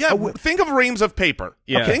Really? Yeah. Think of reams of paper.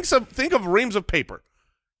 Yeah. Think of reams of paper.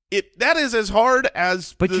 That is as hard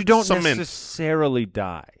as. but the you don't cement. necessarily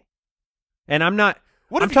die. And I'm not.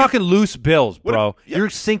 What I'm if you talking loose bills, what if- bro. yeah. You're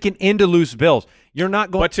sinking into loose bills. You're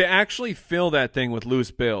not going. But to actually fill that thing with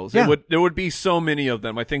loose bills, Yeah. there would be so many of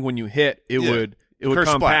them. I think when you hit, it Yeah. would Kersplat.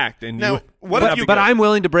 compact. And Now, you, what that'd if be you? but good. I'm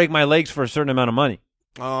willing to break my legs for a certain amount of money.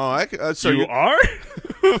 Oh, so you are?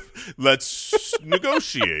 Let's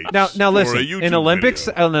negotiate. Now for a listen. YouTube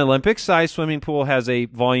An Olympic size swimming pool has a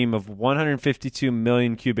volume of 152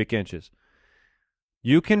 million cubic inches.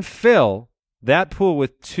 You can fill that pool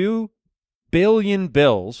with 2 billion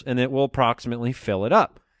bills, and it will approximately fill it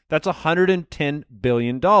up. That's $110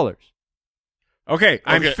 billion. Okay,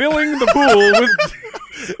 I'm Okay. filling the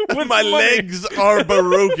pool with My money. legs are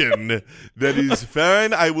broken. That is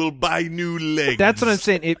fine. I will buy new legs. That's what I'm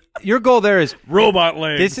saying. Your goal there is Robot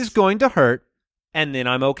legs. this is going to hurt, and then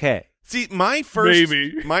I'm okay. See, my first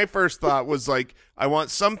Maybe. my first thought was like, I want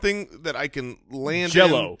something that I can land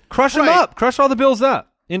Jello. in. Crush them Right. up. Crush all the bills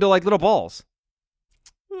up into like little balls.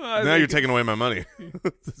 Now you're taking away my money.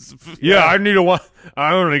 I need a one.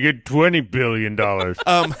 I only get $20 billion.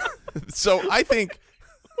 So I think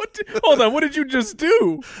Hold on, what did you just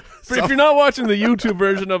do? If you're not watching the YouTube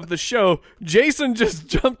version of the show, Jason just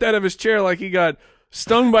jumped out of his chair like he got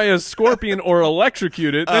stung by a scorpion or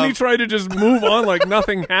electrocuted. Then he tried to just move on like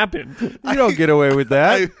nothing happened. You don't get away with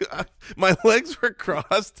that. my legs were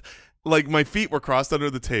crossed, like my feet were crossed under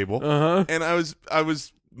the table, and I was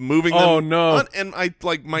moving them. Oh, no. And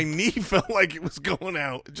my knee felt like it was going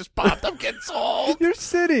out. It just popped. I'm getting so old. You're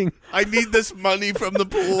sitting. I need this money from the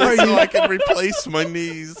pool so I can replace my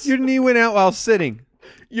knees. Your knee went out while sitting.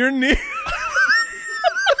 Your knee.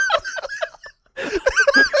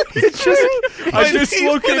 It's just I My knees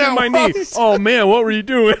dislocated went out my while knee. Oh man, what were you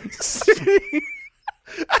doing?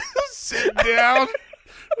 Sit down,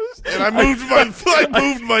 and I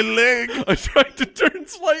moved my leg. I tried to turn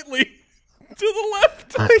slightly to the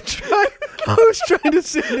left. I was trying to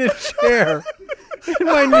sit in a chair,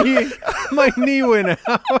 and my knee went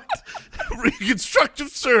out. Reconstructive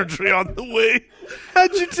surgery on the way.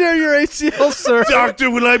 How'd you tear your ACL, sir? Doctor,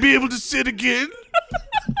 will I be able to sit again?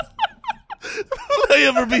 Will I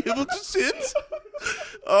ever be able to sit?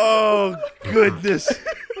 Oh, goodness.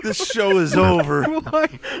 This show is over. Will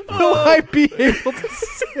I be able to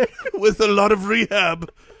sit? With a lot of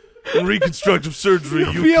rehab and reconstructive surgery,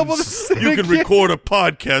 you be can, able to sit you can again. record a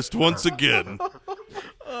podcast once again.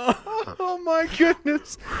 Oh my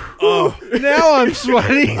goodness. Oh, Now I'm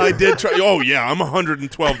sweaty. I did try. Oh yeah, I'm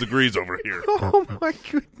 112 degrees over here. Oh my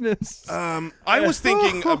goodness. I was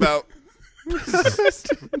thinking about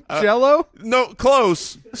Jello? no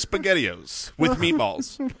close SpaghettiOs with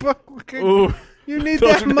meatballs. Ooh, You need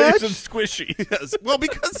those that are nice much? and squishy. Yes. Well,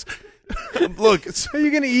 because look, Are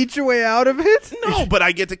you going to eat your way out of it? no, but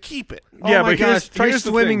I get to keep it. Yeah, oh my but gosh, try here's the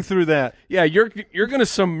swimming thing. through that. Yeah, you're gonna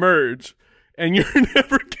submerge, and you're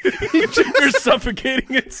never you're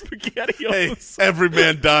suffocating in SpaghettiOs. Hey, every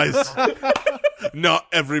man dies. Not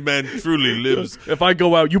every man truly lives. If I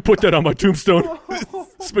go out, you put that on my tombstone.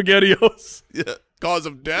 SpaghettiOs. Yeah. Cause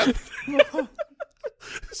of death?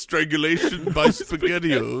 Strangulation by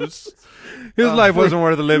SpaghettiOs. His life wasn't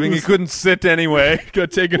worth the living. He couldn't sit anyway.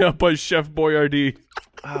 Got taken out by Chef Boyardee.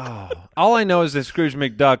 All I know is that Scrooge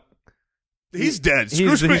McDuck, He's dead.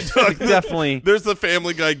 he's Scrooge McDuck. definitely. There's the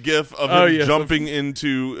Family Guy gif of him Oh, yes. jumping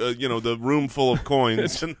into the room full of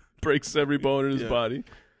coins. Breaks every bone in his body.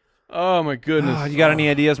 Oh my goodness. You got any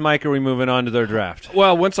ideas, Mike? Or are we moving on to their draft?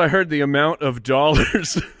 Well, once I heard the amount of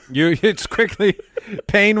dollars, It's quickly.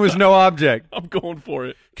 Pain was no object. I'm going for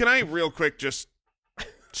it. Can I real quick just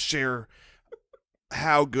share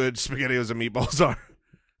how good SpaghettiOs and meatballs are?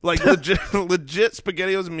 Like legit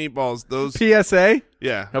SpaghettiOs and meatballs. Those, PSA?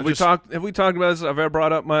 yeah. Have we talked about this? Have I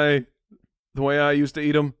brought up the way I used to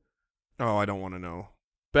eat them Oh, I don't want to know.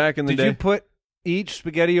 back in the Did day? you put each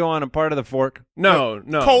SpaghettiO on a part of the fork? No.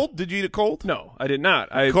 Cold? Did you eat it cold? No, I did not.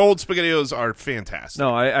 Cold SpaghettiOs are fantastic.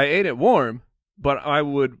 No, I ate it warm, but I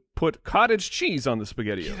would put cottage cheese on the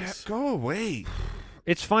SpaghettiOs. Go away.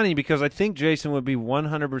 It's funny because I think Jason would be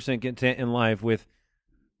 100% content in life with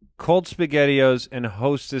cold SpaghettiOs and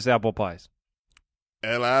Hostess apple pies.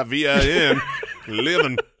 LIVIN.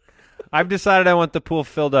 Living. I've decided I want the pool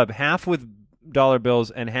filled up half with dollar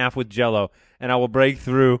bills and half with Jello, and I will break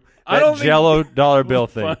through I don't that think- Jello dollar bill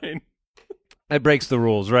thing. Fine. It breaks the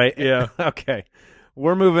rules, right? Yeah. Okay.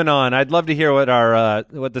 We're moving on. I'd love to hear what our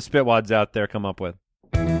what the spitwads out there come up with.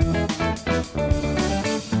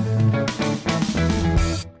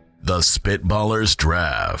 The Spitballers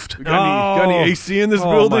Draft. Got any AC in this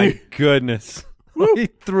building? My goodness. He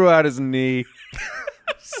threw out his knee.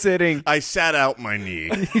 Sitting. I sat out my knee.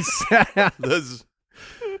 He sat out. This-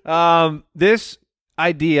 This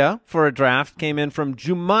idea for a draft came in from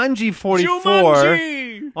Jumanji44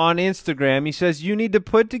 Jumanji! on Instagram. He says, you need to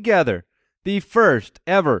put together the first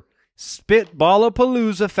ever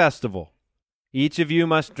Spitballapalooza festival. Each of you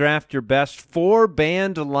must draft your best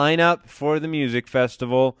 4-band lineup for the music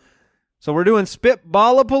festival. So we're doing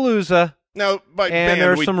Spitballapalooza, now, by and band,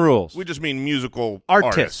 there are we, some rules. we just mean musical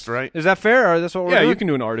Artists, artists, right? Is that fair? Or that's what we're Yeah, doing? you can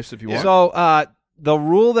do an artist if you want. So the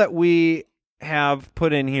rule that we have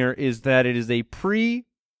put in here is that it is a pre-Y2K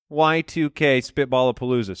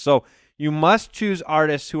Spitballapalooza. So you must choose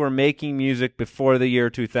artists who are making music before the year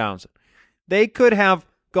 2000. They could have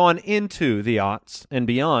gone into the aughts and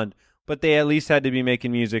beyond, but they at least had to be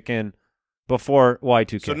making music in before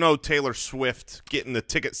Y2K. So no Taylor Swift getting the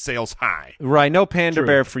ticket sales high. Right, no Panda True.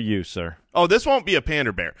 Bear for you, sir. Oh, this won't be a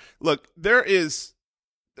Panda Bear. Look, there is,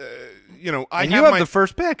 I And have you have my, the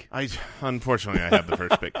first pick. Unfortunately, I have the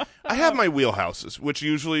first pick. I have my wheelhouses, which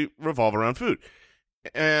usually revolve around food,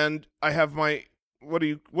 and I have my what's Are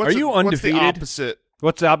you What's the undefeated? opposite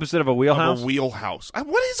What's the opposite of a wheelhouse? of a wheelhouse?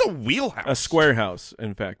 What is a wheelhouse? A square house,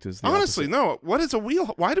 in fact, is the Honestly, opposite. no. What is a wheel?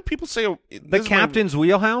 Why do people say The captain's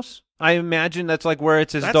wheelhouse? I imagine that's like where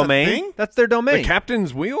it's his That's a domain. thing? That's their domain. The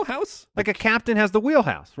captain's wheelhouse? Like a captain has the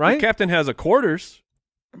wheelhouse, The right? captain has a quarters.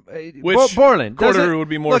 Which Borland quarter doesn't- would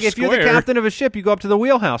be more Look, if you're the square. captain of a ship, you go up to the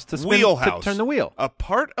wheelhouse to spin, wheelhouse? to turn the wheel. A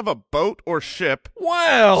part of a boat or ship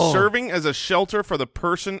Well, serving as a shelter for the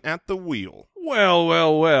person at the wheel.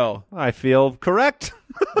 well. I feel correct.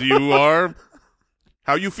 You are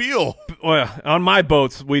how you feel. Well, on my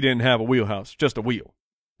boats, we didn't have a wheelhouse, just a wheel.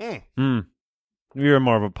 You're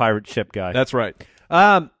more of a pirate ship guy. That's right.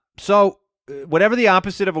 So whatever the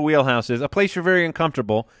opposite of a wheelhouse is, a place you're very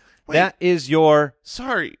uncomfortable, Wait. that is your...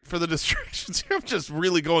 Sorry for the distractions. I'm just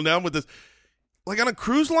really going down with this. Like on a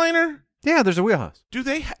cruise liner, Yeah, there's a wheelhouse. do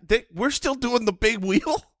they we're still doing the big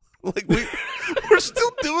wheel? Like we're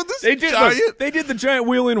still doing this They did. giant. Look, they did the giant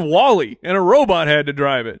wheel in Wall-E, and a robot had to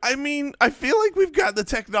drive it. I mean, I feel like we've got the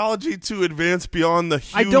technology to advance beyond the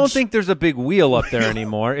huge. I don't think there's a big wheel up there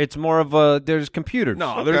anymore. It's more of a... There's computers.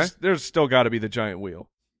 No, Okay. there's still got to be the giant wheel.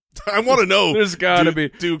 I want to know. There's gotta do-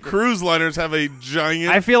 be. Do cruise liners have a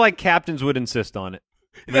giant? I feel like captains would insist on it.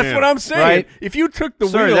 That's Man. what I'm saying. Right. If you took the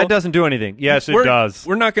Sorry, wheel, that doesn't do anything. Yes, it we're- does.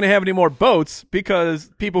 We're not going to have any more boats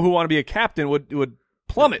because people who want to be a captain would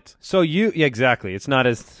plummet. So yeah, exactly. It's not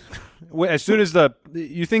as As soon as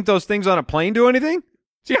you think those things on a plane do anything?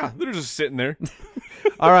 Yeah, they're just sitting there.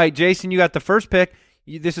 All right, Jason, you got the first pick.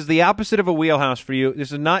 This is the opposite of a wheelhouse for you.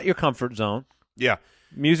 This is not your comfort zone. Yeah.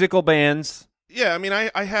 Musical bands. Yeah, I mean,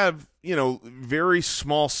 I have, very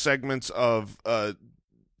small segments of,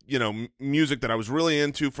 music that I was really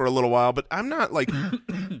into for a little while, but I'm not like,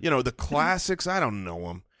 the classics. I don't know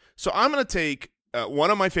them. So I'm going to take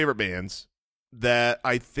one of my favorite bands that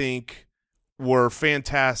I think were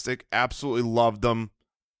fantastic, absolutely loved them.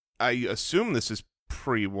 I assume this is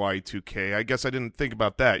pre-Y2K. I guess I didn't think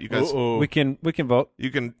about that. You guys, we can vote. you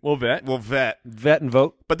can, We'll vet. Vet and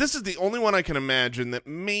vote. but this is the only one I can imagine that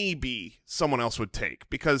maybe someone else would take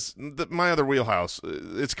because my other wheelhouse,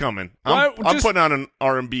 it's coming. I'm putting on an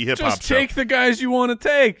R&B hip hop Just show. take the guys you want to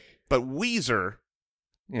take. But Weezer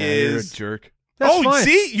Yeah, you're a is jerk. That's fine.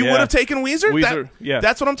 see, you Yeah. would have taken Weezer. Weezer, yeah.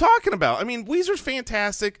 That's what I'm talking about. I mean, Weezer's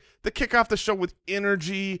fantastic. They kick off the show with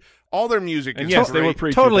energy. All their music And is yes, great. they were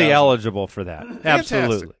pre Totally 2000. eligible for that.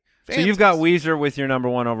 Absolutely. So you've got Fantastic. Weezer with your number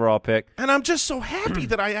one overall pick. And I'm just so happy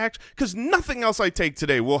that I because nothing else I take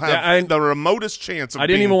today will have Yeah, the remotest chance of I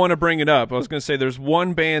didn't being- even want to bring it up. I was going to say there's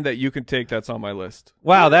one band that you can take that's on my list.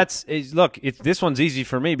 Wow, look, this one's easy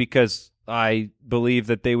for me because I believe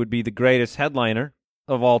that they would be the greatest headliner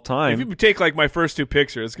of all time. If you take like my first two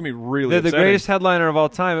picks here, it's going to be really They're the upsetting. greatest headliner of all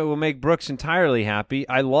time. It will make Brooks entirely happy.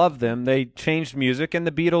 I love them. They changed music, and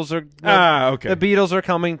the Beatles are Okay. The Beatles are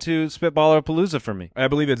coming to Spitballerpalooza for me. I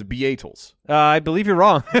believe it's Beatles. I believe you're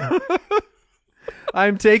wrong.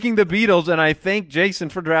 I'm taking the Beatles, and I thank Jason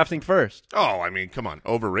for drafting first. Oh, I mean, come on,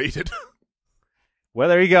 overrated. Well,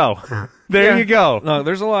 there you go. There Yeah. you go. No,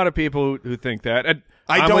 there's a lot of people who think that.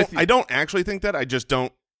 I don't actually think that. I just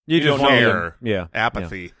don't You don't just want care. them. Yeah.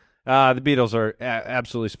 apathy. The Beatles are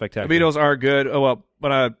absolutely The spectacular. Beatles are good. Oh well,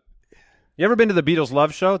 but You ever been to the Beatles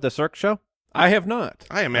Love Show, the Cirque show? I have not.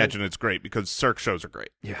 I imagine it's great because Cirque shows are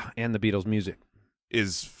great. Yeah, and the Beatles music.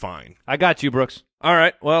 Is fine. I got you, Brooks. All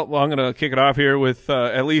right. Well, I'm going to kick it off here with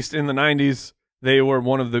at least in the 90s, they were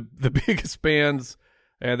one of the biggest bands,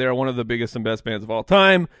 and they're one of the biggest and best bands of all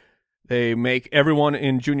time. They make everyone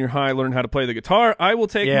in junior high learn how to play the guitar. I will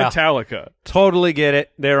take Yeah. Metallica. Totally get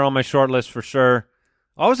it. They're on my short list for sure.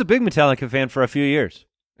 I was a big Metallica fan for a few years.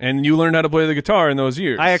 And you learned how to play the guitar in those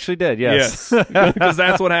years. I actually did, yes. Because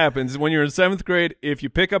that's what happens. When you're in 7th grade, if you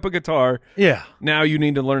pick up a guitar, Yeah. now you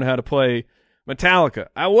need to learn how to play Metallica.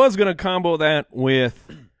 I was going to combo that with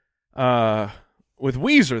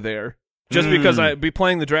Weezer there. Just because I'd be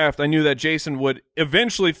playing the draft, I knew that Jason would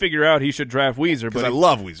eventually figure out he should draft Weezer. Because But I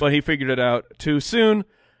love Weezer. but he figured it out too soon.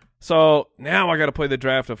 So now I got to play the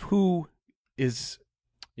draft of who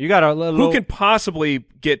You got a little. can possibly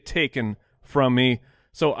get taken from me.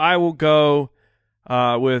 So I will go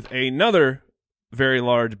with another very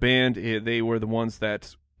large band. They were the ones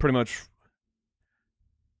that pretty much,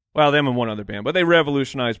 well, them and one other band, but they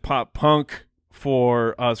revolutionized pop punk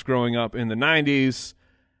for us growing up in the 90s.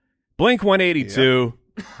 Blink-182.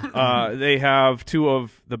 They have two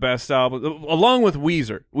of the best albums, along with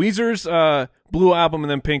Weezer. Weezer's Blue Album and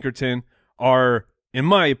then Pinkerton are, in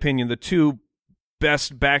my opinion, the two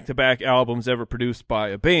best back-to-back albums ever produced by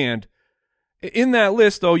a band. In that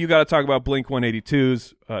list, though, you got to talk about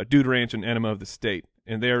Blink-182's Dude Ranch and Enema of the State.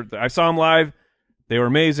 And I saw them live. They were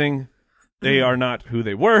amazing. They are not who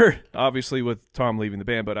they were, obviously, with Tom leaving the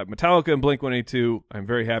band. But Metallica and Blink-182, I'm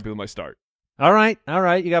very happy with my start. All right.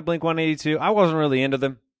 You got Blink-182. I wasn't really into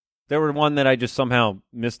them. They were one that I just somehow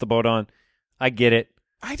missed the boat on. I get it.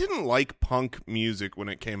 I didn't like punk music when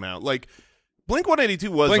it came out. Like Blink-182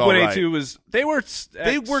 was Blink-182 all right. was they were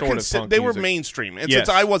They were mainstream, and Yes, since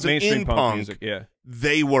I wasn't mainstream in punk, music, yeah.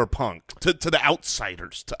 they were punk to the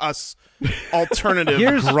outsiders, to us alternative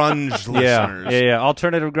Here's- grunge listeners. Yeah.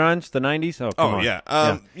 Alternative grunge, the 90s. Oh, come Oh on.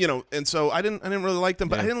 yeah. And so I didn't really like them,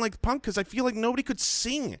 but Yeah. I didn't like punk because I feel like nobody could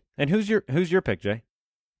sing. And who's your pick, Jay?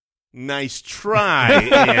 Nice try,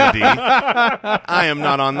 Andy. I am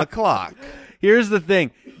not on the clock. Here's the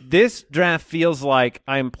thing. This draft feels like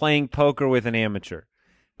I'm playing poker with an amateur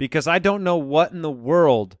because I don't know what in the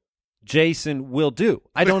world Jason will do.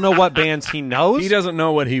 I don't know what bands he knows. He doesn't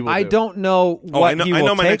know what he will I do. don't know Oh, what I know. he will I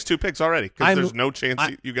know my take. next two picks already because I'm- there's no chance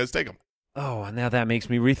you guys take them. Oh, now that makes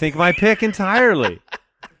me rethink my pick entirely.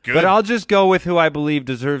 Good. But I'll just go with who I believe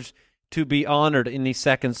deserves to be honored in the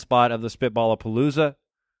second spot of the Spitballerpalooza.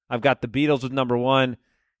 I've got the Beatles with number 1.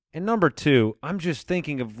 And number 2, I'm just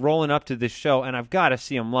thinking of rolling up to this show, and I've got to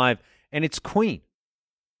see them live, and it's Queen.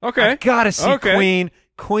 Okay. I've got to see Okay. Queen.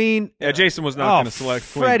 Queen. Yeah, Jason was not going to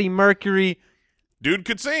select Queen. Freddie Mercury. Dude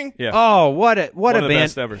could sing. Yeah. Oh, what a One of the band!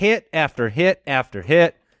 best ever. Hit after hit after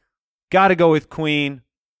hit. Got to go with Queen,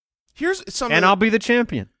 Here's something. and I'll be the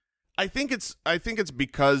champion. I think it's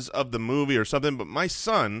because of the movie or something. But my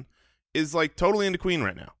son is like totally into Queen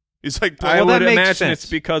right now. He's like, I Well, that would makes imagine sense.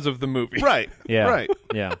 it's because of the movie. right, Yeah. right.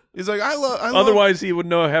 Yeah. He's like, I love. Otherwise, he would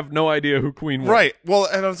have no idea who Queen was. right. Well,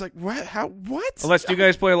 and I was like, what? How? What? Unless you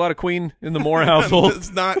guys play a lot of Queen in the Moore household.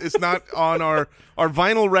 It's not on our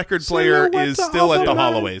vinyl record player is still at the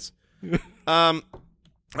Holloways.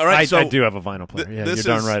 All right, so I do have a vinyl player. Yeah, you're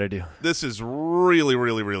darn right I do. This is really,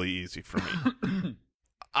 really, really easy for me.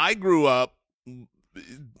 I grew up.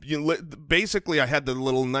 Basically, I had the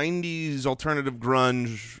little '90s alternative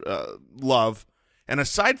grunge love, and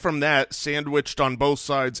aside from that, sandwiched on both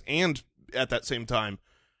sides and at that same time,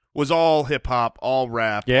 was all hip hop, all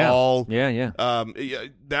rap, all Yeah.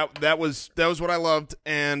 that was what I loved.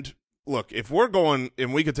 And look, if we're going,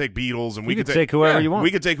 and we could take Beatles, and we You could can take whoever you want.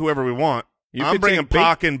 we could take whoever we want. You I'm could bringing take Big-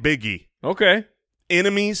 Pac and Biggie, Okay.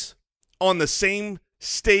 enemies on the same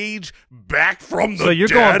stage, back from the So you're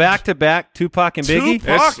dead. going back to back, Tupac and Biggie?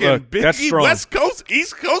 Tupac and Look, that's Biggie, strong. West Coast,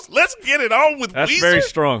 East Coast. Let's get it on with That's Weezer. very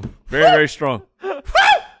strong. Very, very strong.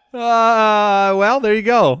 Well, there you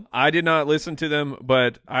go. I did not listen to them,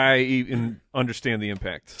 but I even understand the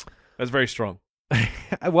impact. That's very strong.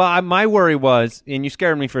 Well, my worry was, and you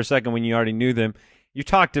scared me for a second when you already knew them. You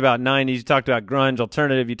talked about 90s, you talked about grunge,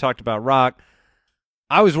 alternative, you talked about rock.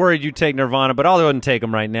 I was worried you'd take Nirvana, but I'll go ahead and take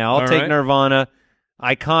them right now. I'll All take right. Nirvana,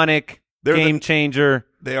 iconic, They're game the- changer.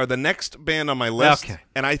 They are the next band on my list, Okay.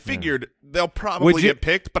 and I figured they'll probably Would you- get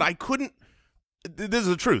picked, but I couldn't. This is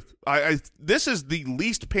the truth. This is the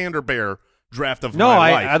least pander bear draft of No,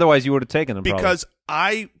 my life otherwise you would have taken them. because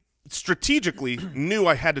I strategically knew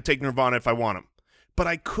I had to take Nirvana if I want them, but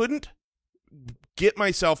I couldn't get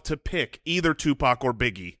myself to pick either Tupac or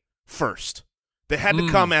Biggie first. They had to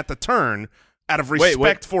come at the turn out of Wait,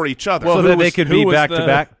 respect for each other. so who that they was- could who be was back to the-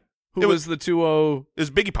 back. Who It was the 2-0 It was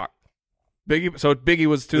Biggie Pac. Biggie? So Biggie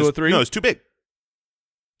was 203? No, it's too big.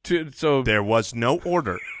 So There was no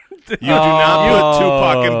order. You do not put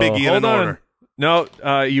Tupac and Biggie in hold an on. order.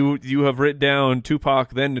 No, you have written down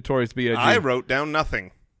Tupac, then Notorious B.I.G. I wrote down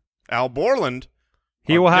nothing. Al Borland.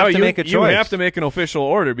 He will have to make a choice. You have to make an official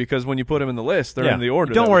order because when you put them in the list, they're Yeah. in the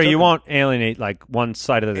order. Don't that we worry, took you them. won't alienate like one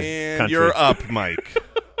side of the And country. you're up, Mike.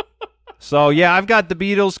 So yeah, I've got the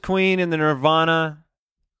Beatles, Queen, and the Nirvana.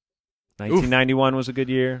 1991 was a good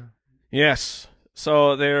year. Yes.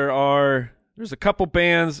 So there's a couple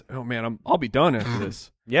bands. Oh man, I'll be done after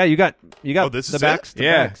this. Yeah, you got Oh, this the is backs. it? the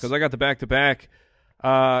Yeah, backs. because I got the back-to-back.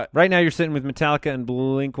 Right now you're sitting with Metallica and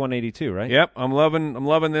Blink 182, right? Yep, I'm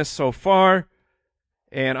loving this so far.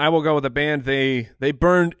 And I will go with a band. They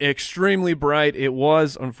burned extremely bright. It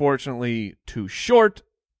was unfortunately too short,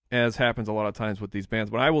 as happens a lot of times with these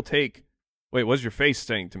bands. But I will take. Wait, what's your face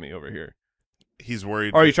saying to me over here? He's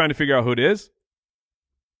worried. Are you trying to figure out who it is?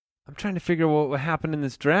 I'm trying to figure what happened in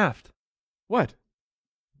this draft. What?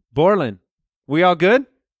 Borland, we all good?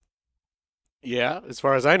 Yeah, as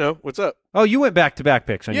far as I know. What's up? Oh, you went back-to-back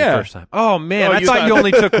picks on your Yeah. first time. Oh man, Oh, I you thought thought- you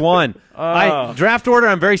only took one. Oh. Draft order.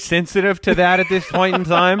 I'm very sensitive to that at this point in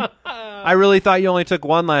time. I really thought you only took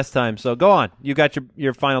one last time. So go on. You got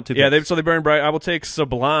your final two. Yeah, picks. they burned bright. I will take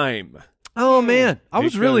Sublime. Oh man, I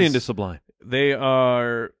was really Because- into Sublime. They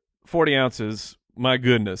are 40 ounces. My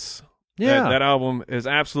goodness. Yeah. That album is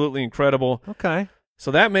absolutely incredible. Okay. So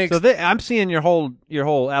that makes So I'm seeing your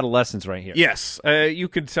whole adolescence right here. yes. You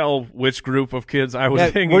could tell which group of kids I was Yeah,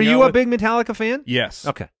 hanging were you out a with. big Metallica fan? Yes.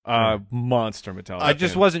 Okay. Monster Metallica. I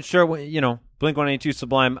just fan. wasn't sure. Blink 182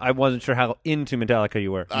 Sublime. I wasn't sure how into Metallica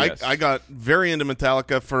you were. Yes. I got very into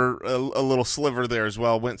Metallica for a little sliver there as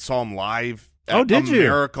well. Went and saw them live. At Oh, did you?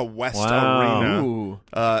 America West Wow. Arena. Ooh.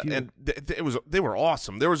 And they were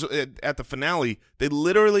awesome. There was at the finale, they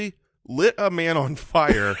literally lit a man on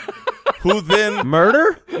fire, who then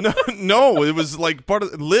Murder? no, it was like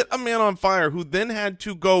lit a man on fire, who then had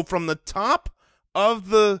to go from the top of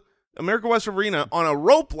the America West Arena on a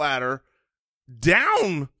rope ladder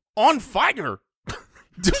down on fire.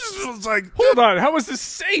 This was like, Hold on. How is this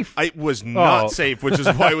safe? it was not Oh. safe, which is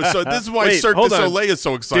why it was so. This is why Wait, Cirque du hold on. Soleil is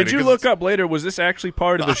so exciting. Did you 'cause look up later? Was this actually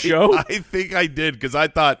part of the I- show? I think I did because I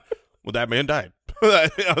thought, well, that man died.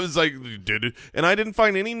 I was like, did it? And I didn't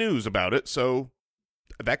find any news about it, so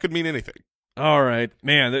that could mean anything. All right,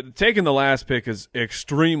 man. Taking the last pick is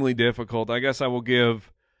extremely difficult. I guess I will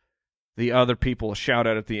give the other people a shout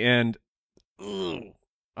out at the end. Ugh.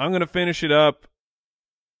 I'm gonna finish it up.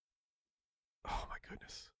 Oh my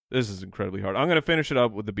goodness, this is incredibly hard. I'm gonna finish it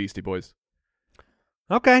up with the Beastie Boys.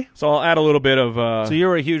 Okay. So I'll add a little bit of. So you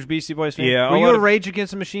were a huge Beastie Boys fan? Yeah, Were a you lot a of- Rage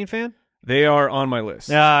Against the Machine fan? They are on my list.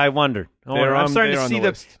 Yeah, I wondered. They're I'm on- starting they're to on see the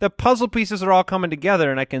list. the puzzle pieces are all coming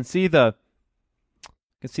together, and I can see the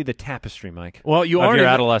can see the tapestry, Mike. Well, you of are your in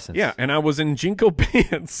adolescence. Yeah, and I was in Jinko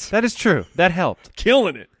pants, That is true. That helped.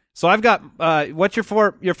 killing it. So I've got what's your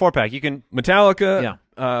four pack? You can Metallica,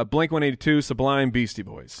 Blink-182, Sublime, Beastie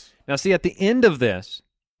Boys. now see at the end of this,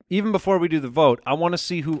 even before we do the vote, I want to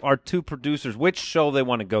see who our two producers, which show they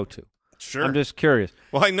want to go to. Sure. I'm just curious.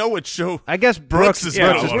 Well, I know which show. I guess Brooks is is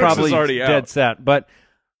out. Brooks probably is already dead out. set, but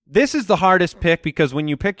this is the hardest pick because when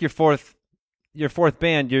you pick your fourth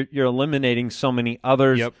band, you're eliminating so many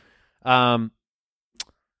others. Yep.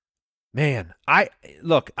 Man,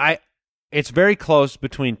 it's very close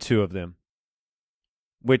between two of them,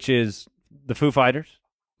 which is the Foo Fighters.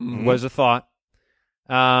 Was a thought,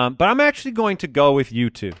 but I'm actually going to go with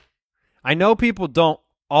U2. I know people don't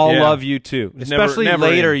all Yeah. love U2, It's especially never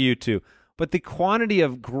later in. U2, but the quantity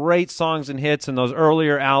of great songs and hits in those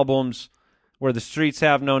earlier albums where the streets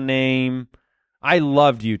have no name, I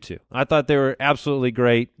loved U2. I thought they were absolutely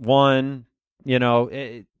great. That's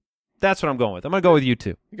what I'm going with. I'm going to go with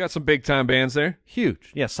U2. You got some big-time bands there.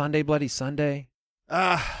 Huge. Yeah, Sunday Bloody Sunday.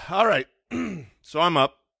 All right. So I'm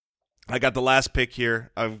up. I got the last pick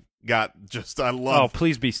here. I've got I Oh, love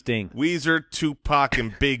please be Sting. Weezer, Tupac,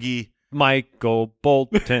 and Biggie. Michael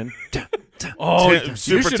Bolton. Oh, Tim- you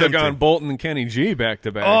super should have tempting. gone Bolton and Kenny G back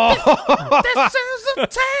to back. Oh, This is a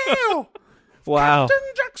tale. wow.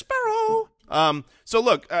 Captain Jack Sparrow. So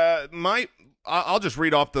look, I'll just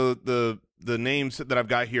read off the names that I've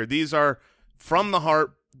got here. These are from the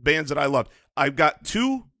heart bands that I love. I've got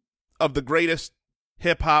two of the greatest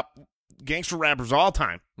hip hop gangster rappers of all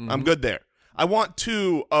time. I'm good there. I want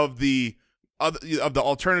two of the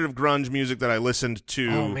alternative grunge music that I listened to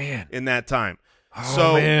Oh, man. in that time. Oh,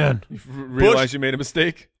 So man. You realize you made a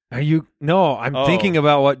mistake? Are you? No, I'm thinking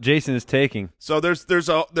about what Jason is taking. So there's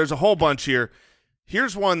a whole bunch here.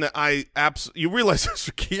 Here's one that I you realize there's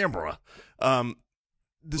a camera.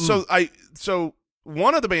 So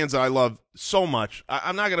one of the bands that I love so much,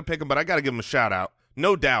 I'm not gonna pick them, but I gotta give them a shout out.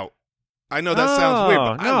 No Doubt. I know that sounds weird,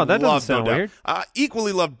 but no, I that doesn't love sound No Doubt. weird. I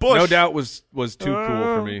equally love Bush. No Doubt was too cool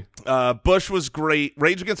for me. Bush was great.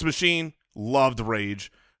 Rage Against the Machine, loved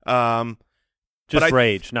Rage. Just But I-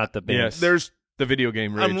 Rage, not the band. Yes. There's The video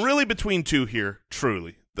game Rage. I'm really between two here,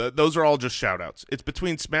 truly. Those are all just shout-outs. It's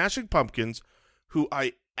between Smashing Pumpkins, who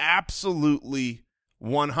I absolutely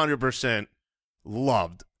 100%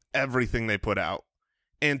 loved everything they put out,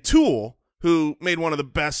 and Tool, who made one of the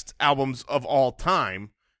best albums of all time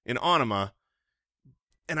in Anima.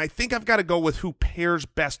 And I think I've got to go with who pairs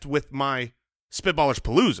best with my Spitballers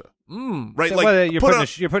Palooza. Right? So, Like well, you're putting a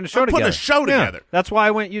show I'm together. putting a show Yeah, together. that's why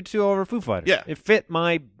I went U2 over Foo Fighters. Yeah. It fit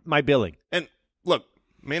my billing. And look,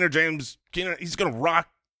 Maynard James, he's going to rock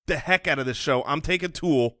the heck out of this show. I'm taking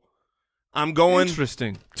Tool. I'm going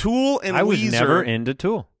Interesting. Tool and I was Weezer never into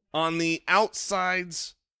Tool. on the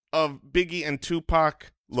outsides of Biggie and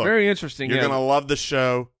Tupac. Look, Very interesting. you're yeah. going to love the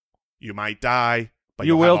show. You might die, but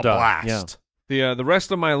You you'll will have a die, blast. The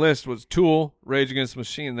rest of my list was Tool, Rage Against the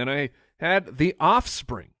Machine. Then I had The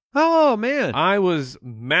Offspring. Oh, man. I was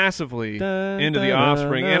massively Dun, into The dun,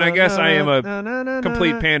 Offspring, dun, and I guess I am a dun, dun, dun,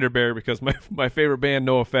 complete dun. pander bear because my favorite band,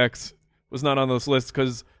 NoFX, was not on those lists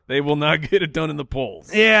because they will not get it done in the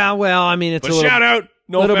polls. Yeah, well, I mean, it's But a little, shout out,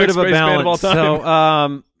 little NoFX, bit of a greatest band of all balance.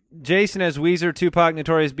 time. So, Jason has Weezer, Tupac,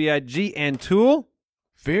 Notorious B.I.G., and Tool.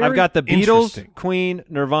 Very I've got the Beatles, interesting. Queen,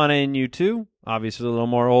 Nirvana, and U2. Obviously, a little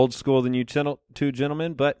more old school than you two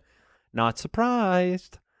gentlemen, but not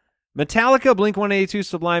surprised. Metallica, Blink-182,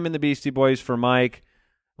 Sublime, and the Beastie Boys for Mike.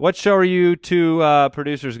 What show are you two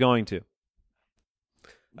producers going to?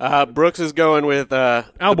 Brooks is going with Al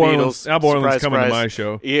the Borland's Beatles. coming Surprise, to surprise. my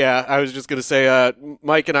show. Yeah, I was just going to say,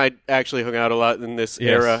 Mike and I actually hung out a lot in this Yes.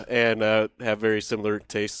 era and have very similar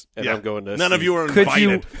tastes, and Yeah. I'm going to None of see- you are Could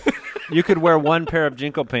invited. you could wear one pair of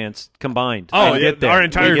Jinko pants combined. Oh, and yeah, get there. our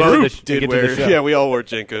entire We get to group the- did get to wear. the show. Yeah, we all wore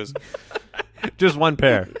Jinkos. Just one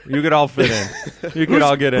pair. You could all fit in. You could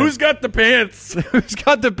all get in. Who's got the pants? Who's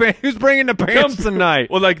got the pants? Who's bringing the pants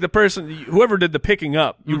tonight? Well, like the person, whoever did the picking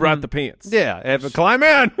up, you brought the pants. Yeah, climb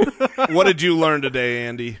in. What did you learn today,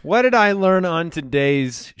 Andy? What did I learn on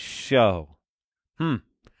today's show?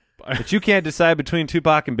 But you can't decide between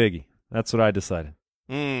Tupac and Biggie. That's what I decided.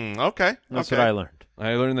 Okay. That's okay. what I learned.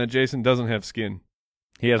 I learned that Jason doesn't have skin.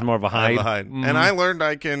 He has more of a I have hide. a hide. And I learned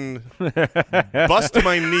I can bust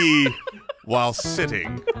my knee while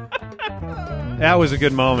sitting. That was a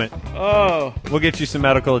good moment. Oh, We'll get you some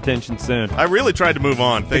medical attention soon. I really tried to move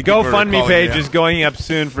on. The Thank you for GoFundMe calling page me is out. going up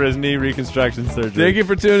soon for his knee reconstruction surgery. thank you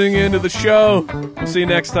for tuning in to the show. We'll see you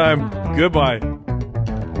next time. Goodbye.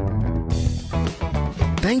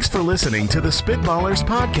 Thanks for listening to the Spitballers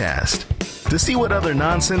Podcast. To see what other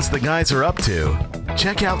nonsense the guys are up to,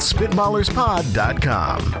 Check out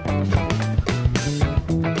SpitballersPod.com.